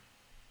fiery,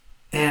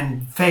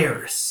 and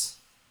Ferris.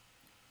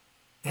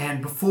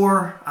 And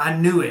before I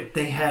knew it,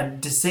 they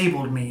had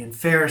disabled me, and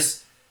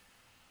Ferris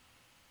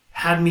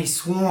had me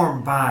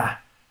swarmed by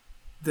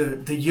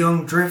the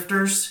young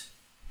drifters,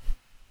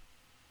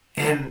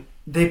 And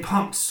they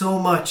pumped so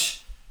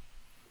much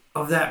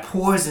of that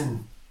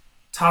poison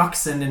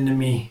toxin into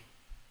me.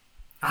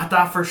 I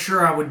thought for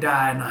sure I would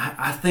die, and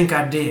I think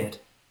I did.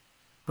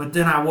 But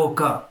then I woke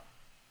up,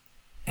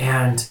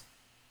 and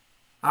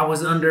I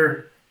was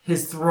under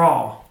his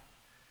thrall,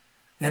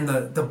 and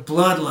the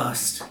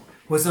bloodlust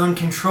was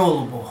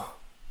uncontrollable.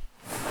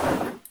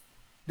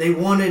 They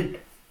wanted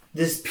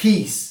this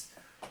piece,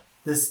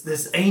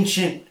 this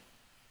ancient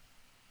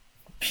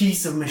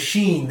piece of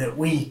machine that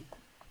we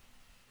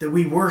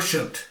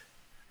worshipped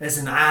as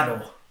an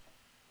idol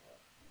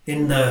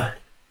in the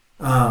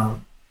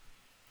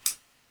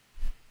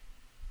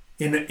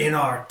in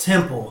our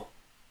temple,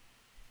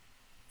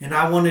 and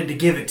I wanted to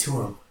give it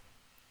to him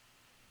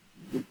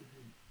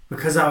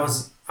because I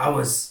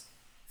was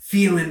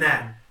feeling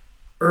that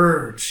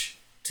urge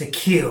to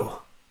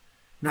kill,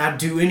 and I'd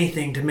do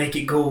anything to make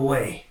it go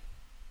away.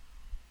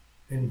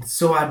 And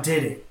so I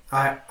did it.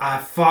 I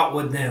fought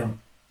with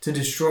them to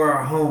destroy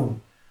our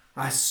home.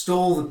 I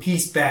stole the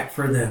piece back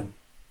for them.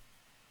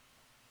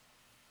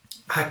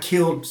 I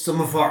killed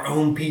some of our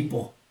own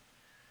people.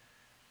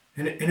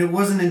 And it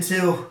wasn't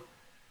until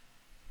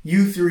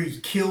you three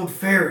killed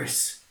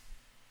Ferris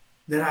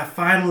that I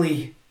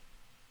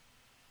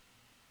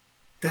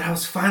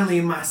was finally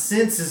in my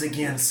senses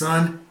again,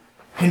 son.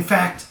 In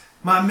fact,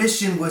 my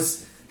mission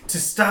was to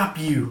stop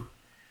you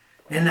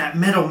and that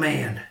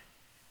middleman.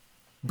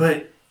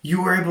 But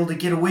you were able to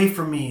get away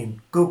from me and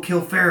go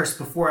kill Ferris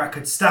before I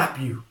could stop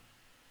you.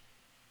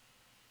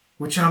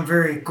 Which I'm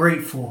very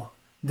grateful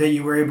that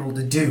you were able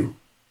to do.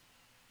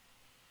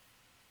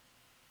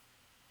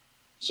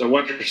 So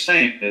what you're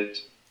saying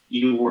is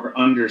you were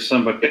under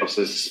somebody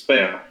else's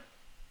spell.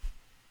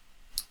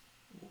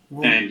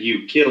 Well, And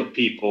you killed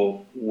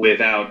people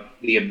without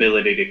the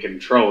ability to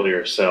control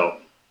yourself.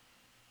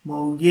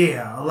 well,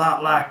 yeah, a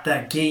lot like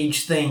that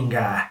Gage Thing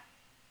guy.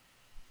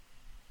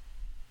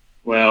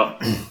 Well,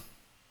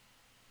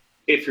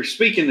 if you're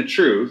speaking the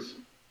truth,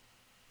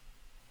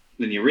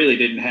 then you really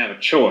didn't have a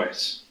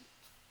choice.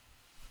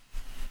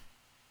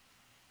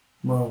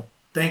 Well,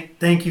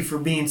 thank you for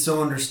being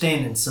so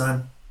understanding,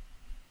 son.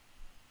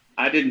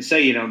 I didn't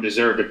say you don't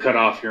deserve to cut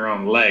off your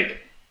own leg.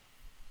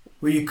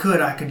 Well,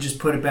 I could just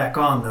put it back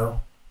on,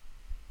 though.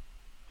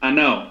 I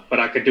know, but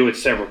I could do it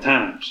several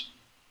times.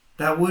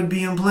 That would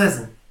be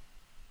unpleasant.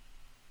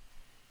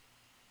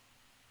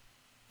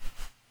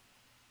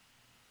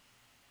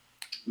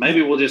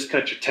 Maybe we'll just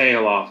cut your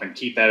tail off and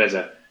keep that as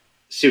a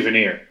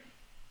souvenir.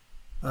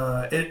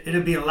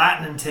 It'd be a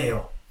lightning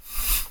tail.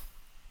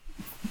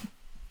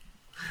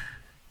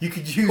 You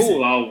could use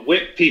Cool, I'll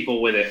whip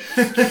people with it.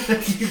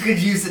 it. You could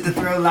use it to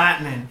throw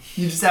lightning.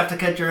 You just have to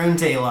cut your own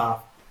tail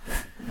off.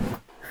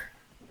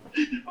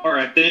 All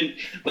right, then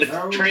let's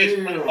Oh,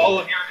 transplant dear. all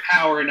of your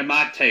power into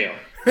my tail.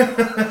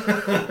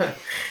 I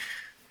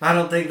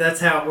don't think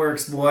that's how it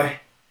works, boy.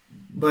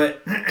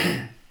 But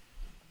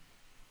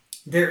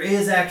there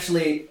is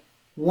actually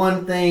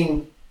one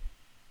thing.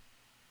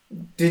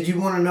 Did you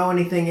want to know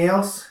anything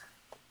else?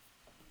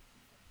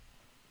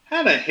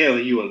 How the hell are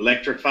you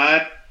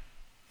electrified?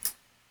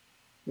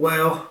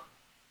 Well,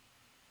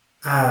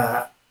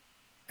 as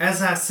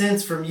I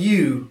sense from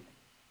you,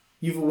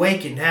 you've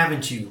awakened,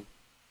 haven't you?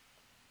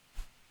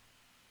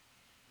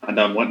 I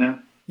done what now?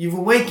 You've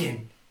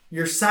awakened.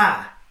 Your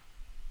Psi.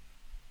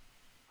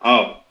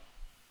 Oh,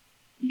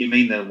 you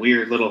mean the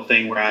weird little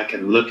thing where I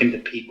can look into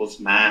people's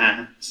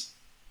minds?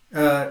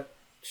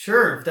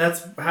 Sure, if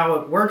that's how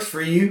it works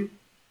for you.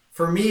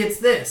 For me, it's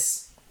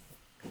this.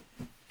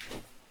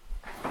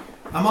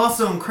 I'm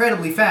also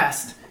incredibly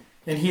fast.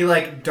 And he,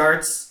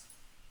 darts,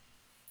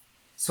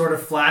 sort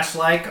of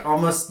flash-like,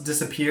 almost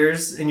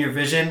disappears in your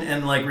vision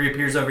and,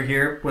 reappears over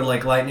here with,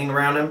 lightning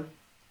around him.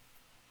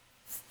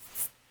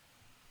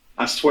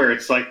 I swear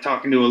it's like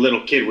talking to a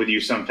little kid with you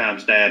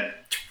sometimes, Dad.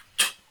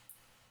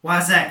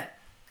 Why's that?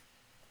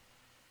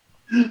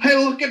 Hey,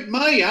 look at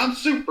me. I'm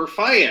super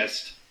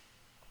fast.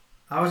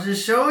 I was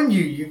just showing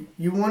you.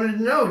 You wanted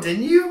to know,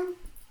 didn't you?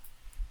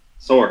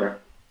 Sorta.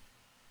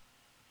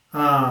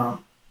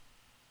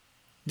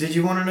 Did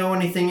you want to know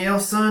anything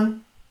else,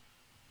 son?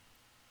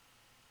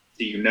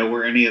 Do you know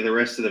where any of the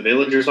rest of the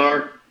villagers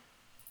are?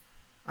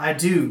 I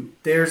do.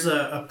 There's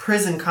a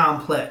prison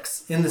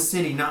complex in the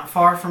city not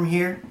far from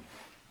here.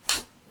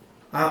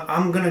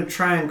 I'm going to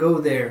try and go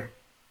there.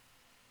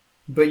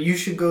 But you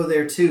should go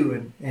there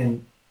too.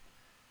 And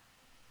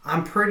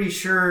I'm pretty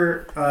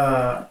sure...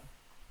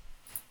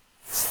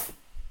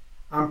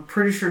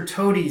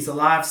 Toadie's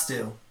alive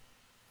still.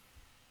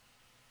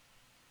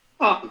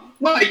 Oh,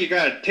 why you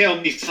gotta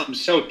tell me something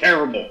so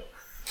terrible?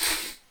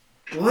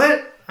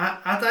 What?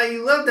 I thought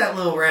you loved that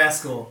little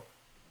rascal.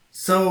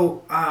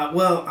 So,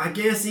 well, I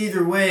guess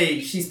either way,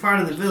 she's part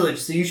of the village,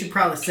 so you should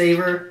probably save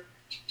her.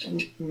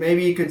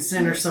 Maybe you could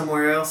send her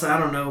somewhere else, I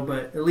don't know,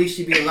 but at least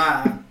she'd be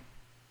alive. I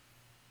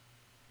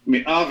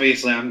mean,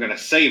 obviously I'm gonna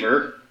save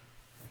her.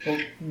 Well,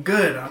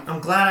 good. I'm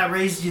glad I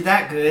raised you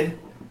that good.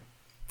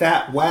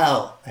 That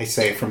well, I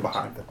say from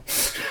behind them.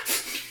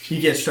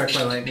 You get struck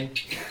by lightning.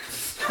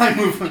 I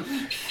move.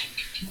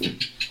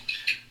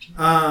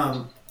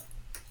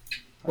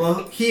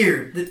 Well,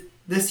 here,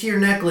 this here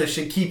necklace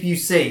should keep you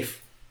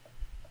safe.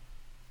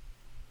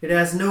 It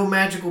has no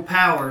magical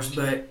powers,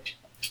 but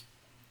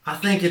I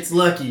think it's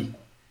lucky.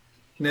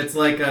 And it's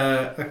like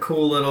a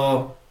cool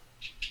little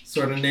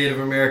sort of Native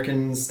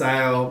American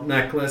style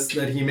necklace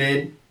that he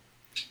made.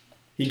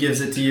 He gives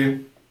it to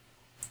you.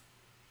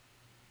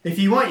 If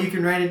you want, you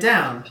can write it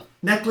down.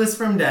 Necklace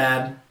from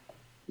Dad.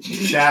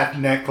 That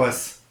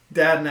necklace.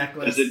 Dad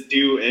necklace. Does it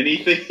do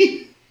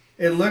anything?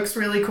 It looks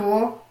really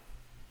cool.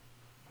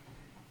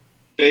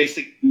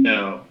 Basic,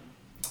 no.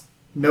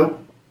 Nope.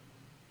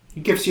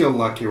 It gives you a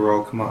lucky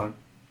roll, come on.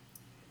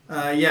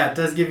 Yeah, it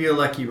does give you a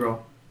lucky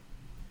roll.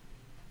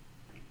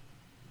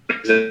 What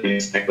does that mean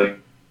exactly?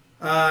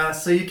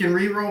 So you can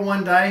re-roll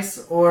 1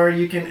 dice, or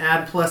you can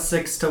add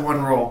 +6 to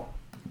 1 roll.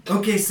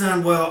 Okay,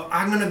 son, well,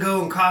 I'm gonna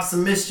go and cause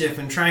some mischief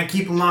and try and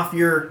keep him off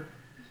your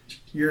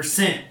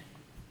scent.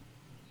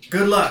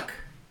 Good luck.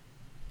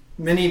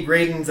 And then he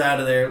Raiden's out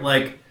of there,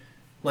 like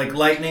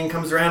lightning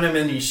comes around him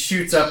and he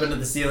shoots up into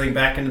the ceiling,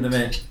 back into the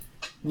vent.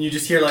 And you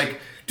just hear like,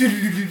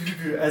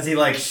 as he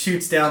like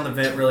shoots down the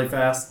vent really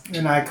fast.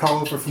 And I call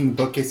over from the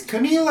bookcase.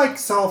 Couldn't he like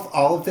solve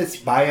all of this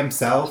by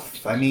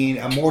himself? I mean,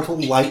 a mortal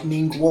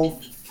lightning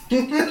wolf.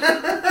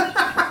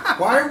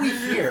 Why are we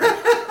here?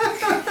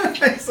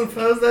 I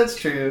suppose that's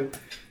true.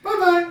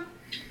 Bye-bye.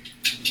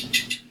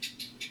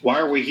 Why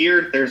are we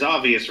here? There's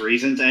obvious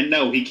reasons, and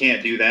no, he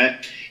can't do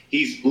that.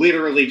 He's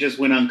literally just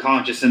went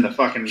unconscious in the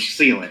fucking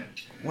ceiling.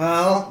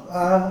 Well,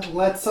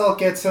 let's all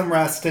get some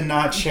rest and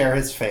not share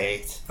his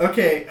fate.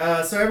 Okay,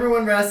 so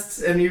everyone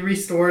rests and you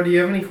restore. Do you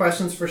have any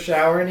questions for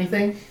Shao or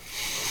anything?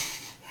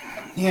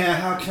 Yeah,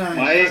 how can I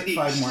Why is he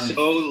find more?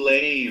 so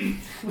lame?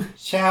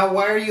 Chow,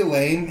 why are you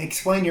lame?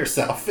 Explain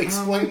yourself.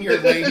 Explain your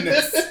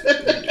lameness.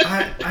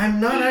 I'm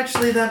not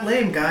actually that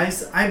lame,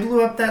 guys. I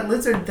blew up that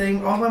lizard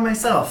thing all by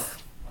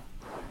myself.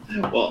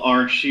 Well,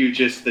 aren't you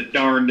just the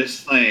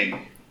darndest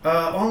thing?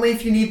 Only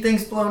if you need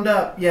things blown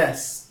up,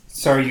 yes.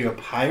 So are you a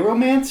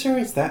pyromancer?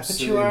 Is that what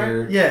you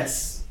are?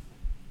 Yes.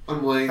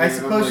 I'm laying I there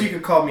and I'm suppose like, you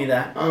could call me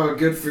that. Oh,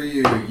 good for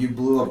you. You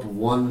blew up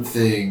one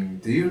thing.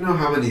 Do you know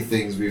how many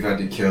things we've had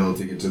to kill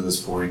to get to this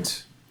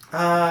point?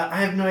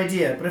 I have no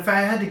idea, but if I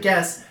had to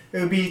guess, it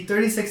would be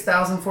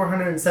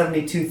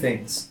 36,472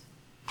 things.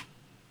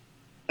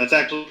 That's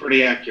actually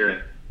pretty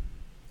accurate.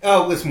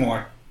 Oh, it was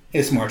more.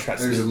 It's more,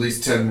 trust There's me. at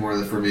least 10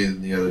 more for me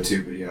than the other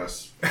two, but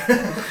yes.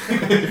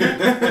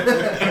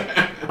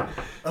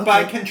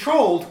 By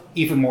controlled,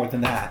 even more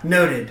than that.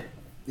 Noted.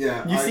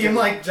 Yeah. You see him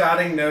like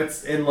jotting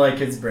notes in like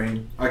his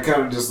brain. I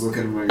kind of just look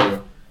at him and I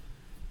go,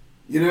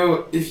 you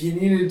know, if you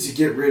needed to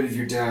get rid of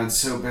your dad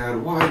so bad,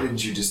 why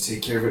didn't you just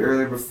take care of it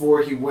earlier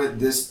before he went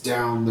this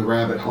down the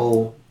rabbit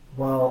hole?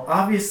 Well,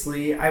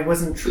 obviously, I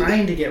wasn't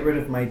trying to get rid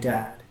of my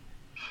dad.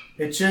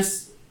 It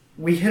just,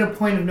 we hit a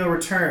point of no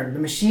return. The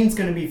machine's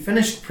going to be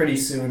finished pretty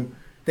soon.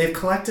 They've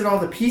collected all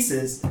the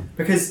pieces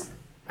because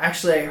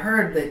actually I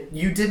heard that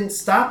you didn't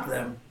stop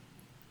them.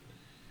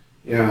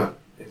 Yeah,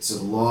 it's a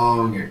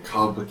long and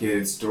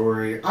complicated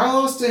story. I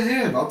lost a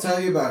hand. I'll tell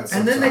you about it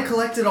And then they sometime.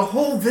 collected a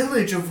whole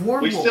village of We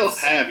werewolves. still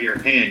have your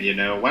hand, you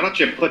know. Why don't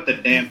you put the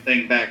damn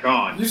thing back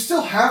on? You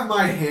still have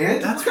my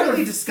hand? That's What kind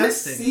really of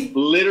disgusting. fixie-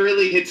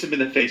 Literally hits him in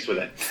the face with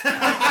it.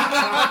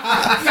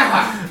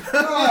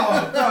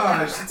 Oh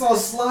gosh, it's all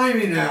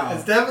slimy now.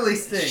 It's definitely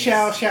stinks.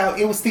 Chow,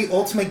 it was the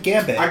ultimate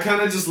gambit. I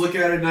kind of just look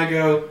at it and I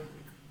go,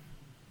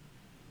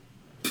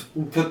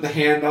 and put the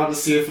hand on to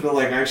see if it'll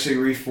like actually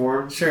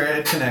reform. Sure,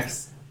 it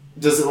connects.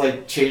 Does it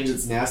like change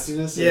its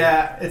nastiness? or-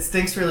 Yeah, it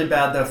stinks really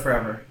bad though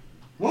forever.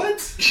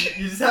 What?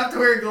 You just have to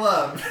wear a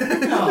glove.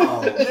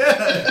 No.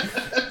 Yeah.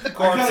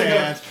 Corpse I gotta go-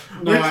 hand.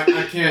 No, I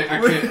can't. I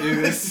can't do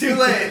this. It's too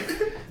late.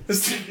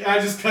 I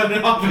just cut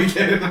it off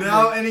again.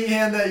 Now any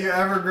hand that you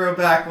ever grow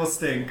back will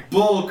stink.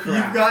 Bull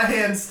crap. You've got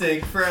hand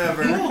stink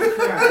forever. Bull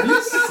crap.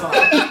 You suck.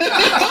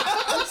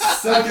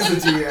 Suck as a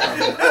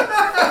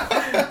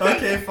GM.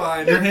 Okay,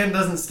 fine. Your hand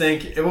doesn't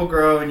stink. It will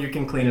grow and you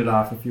can clean it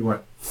off if you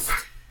want.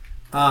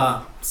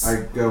 I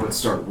go and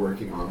start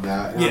working on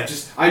that. And Yeah.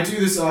 I do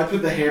this. I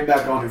put the hand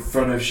back on in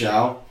front of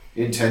Xiao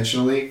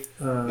intentionally,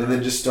 Uh, and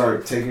then just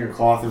start taking a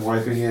cloth and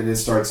wiping it. And it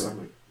starts. I'm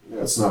like,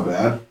 that's not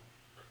bad.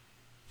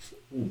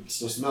 It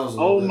still smells. A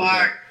little Oh bit,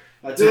 my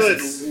but I good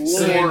taste it,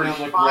 sitting, lord, I'm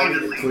like wiping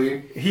finally. it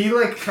clean. he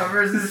like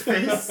covers his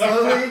face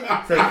slowly.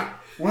 It's like,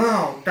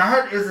 wow,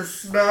 that is a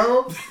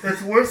smell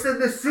that's worse than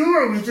the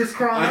sewer we just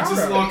crawled I out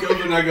just of. walk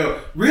over and I go,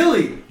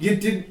 really? You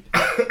didn't?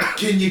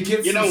 Can you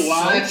get You some know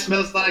why it salt?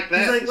 smells like that?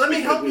 He's like, It's let me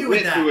because help we you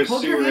with went that. to a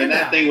Hold your sewer hand and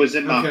that out. thing was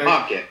in my Okay.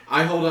 pocket.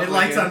 I hold up It my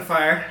lights hand. on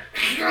fire.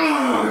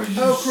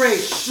 Oh,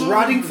 great.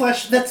 Rotting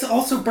flesh that's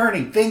also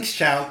burning. Thanks,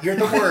 Chow. You're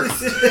the worst.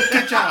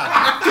 Good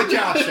job. Good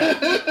job, Chow.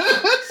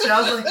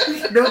 Xiao's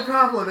like, no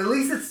problem. At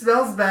least it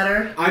smells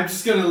better. I'm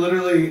just gonna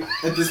literally,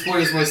 at this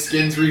point, as my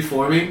skin's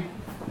reforming,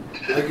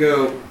 I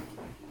go,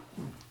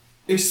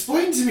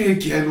 explain to me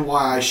again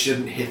why I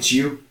shouldn't hit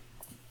you.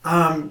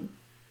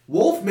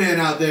 Wolfman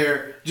out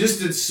there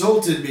just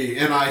insulted me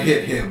and I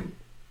hit him.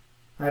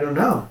 I don't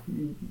know.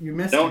 You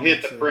missed Don't it,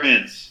 hit the actually.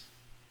 prince.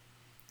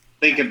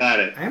 Think about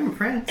it. I am a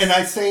prince. And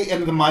I say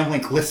in the mind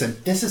link, listen,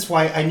 this is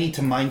why I need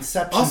to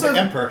mindception Also- the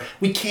Emperor.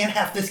 We can't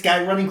have this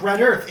guy running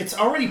Red Earth. It's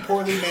already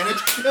poorly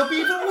managed. It'll be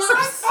even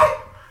worse.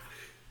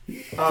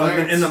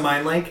 In the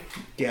mind link.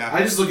 Yeah.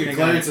 I just look at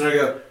Clarence and I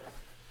go,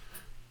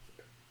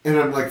 and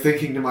I'm like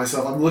thinking to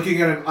myself, I'm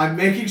looking at him, I'm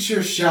making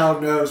sure Shao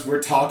knows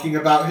we're talking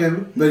about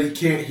him, but he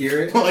can't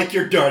hear it. Like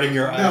you're darting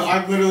your eyes. No,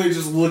 I'm literally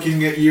just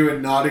looking at you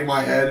and nodding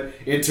my head,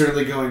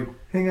 internally going,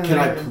 Hang on, can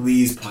I hang on.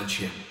 please punch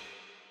him?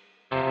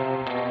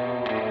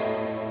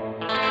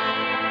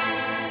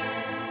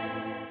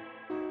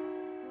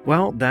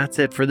 Well, that's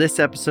it for this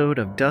episode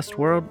of Dust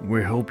World.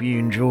 We hope you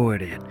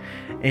enjoyed it.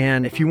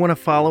 And if you want to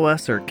follow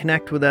us or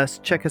connect with us,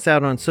 check us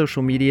out on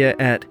social media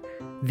at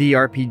The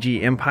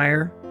RPG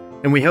Empire.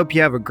 And we hope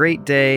you have a great day.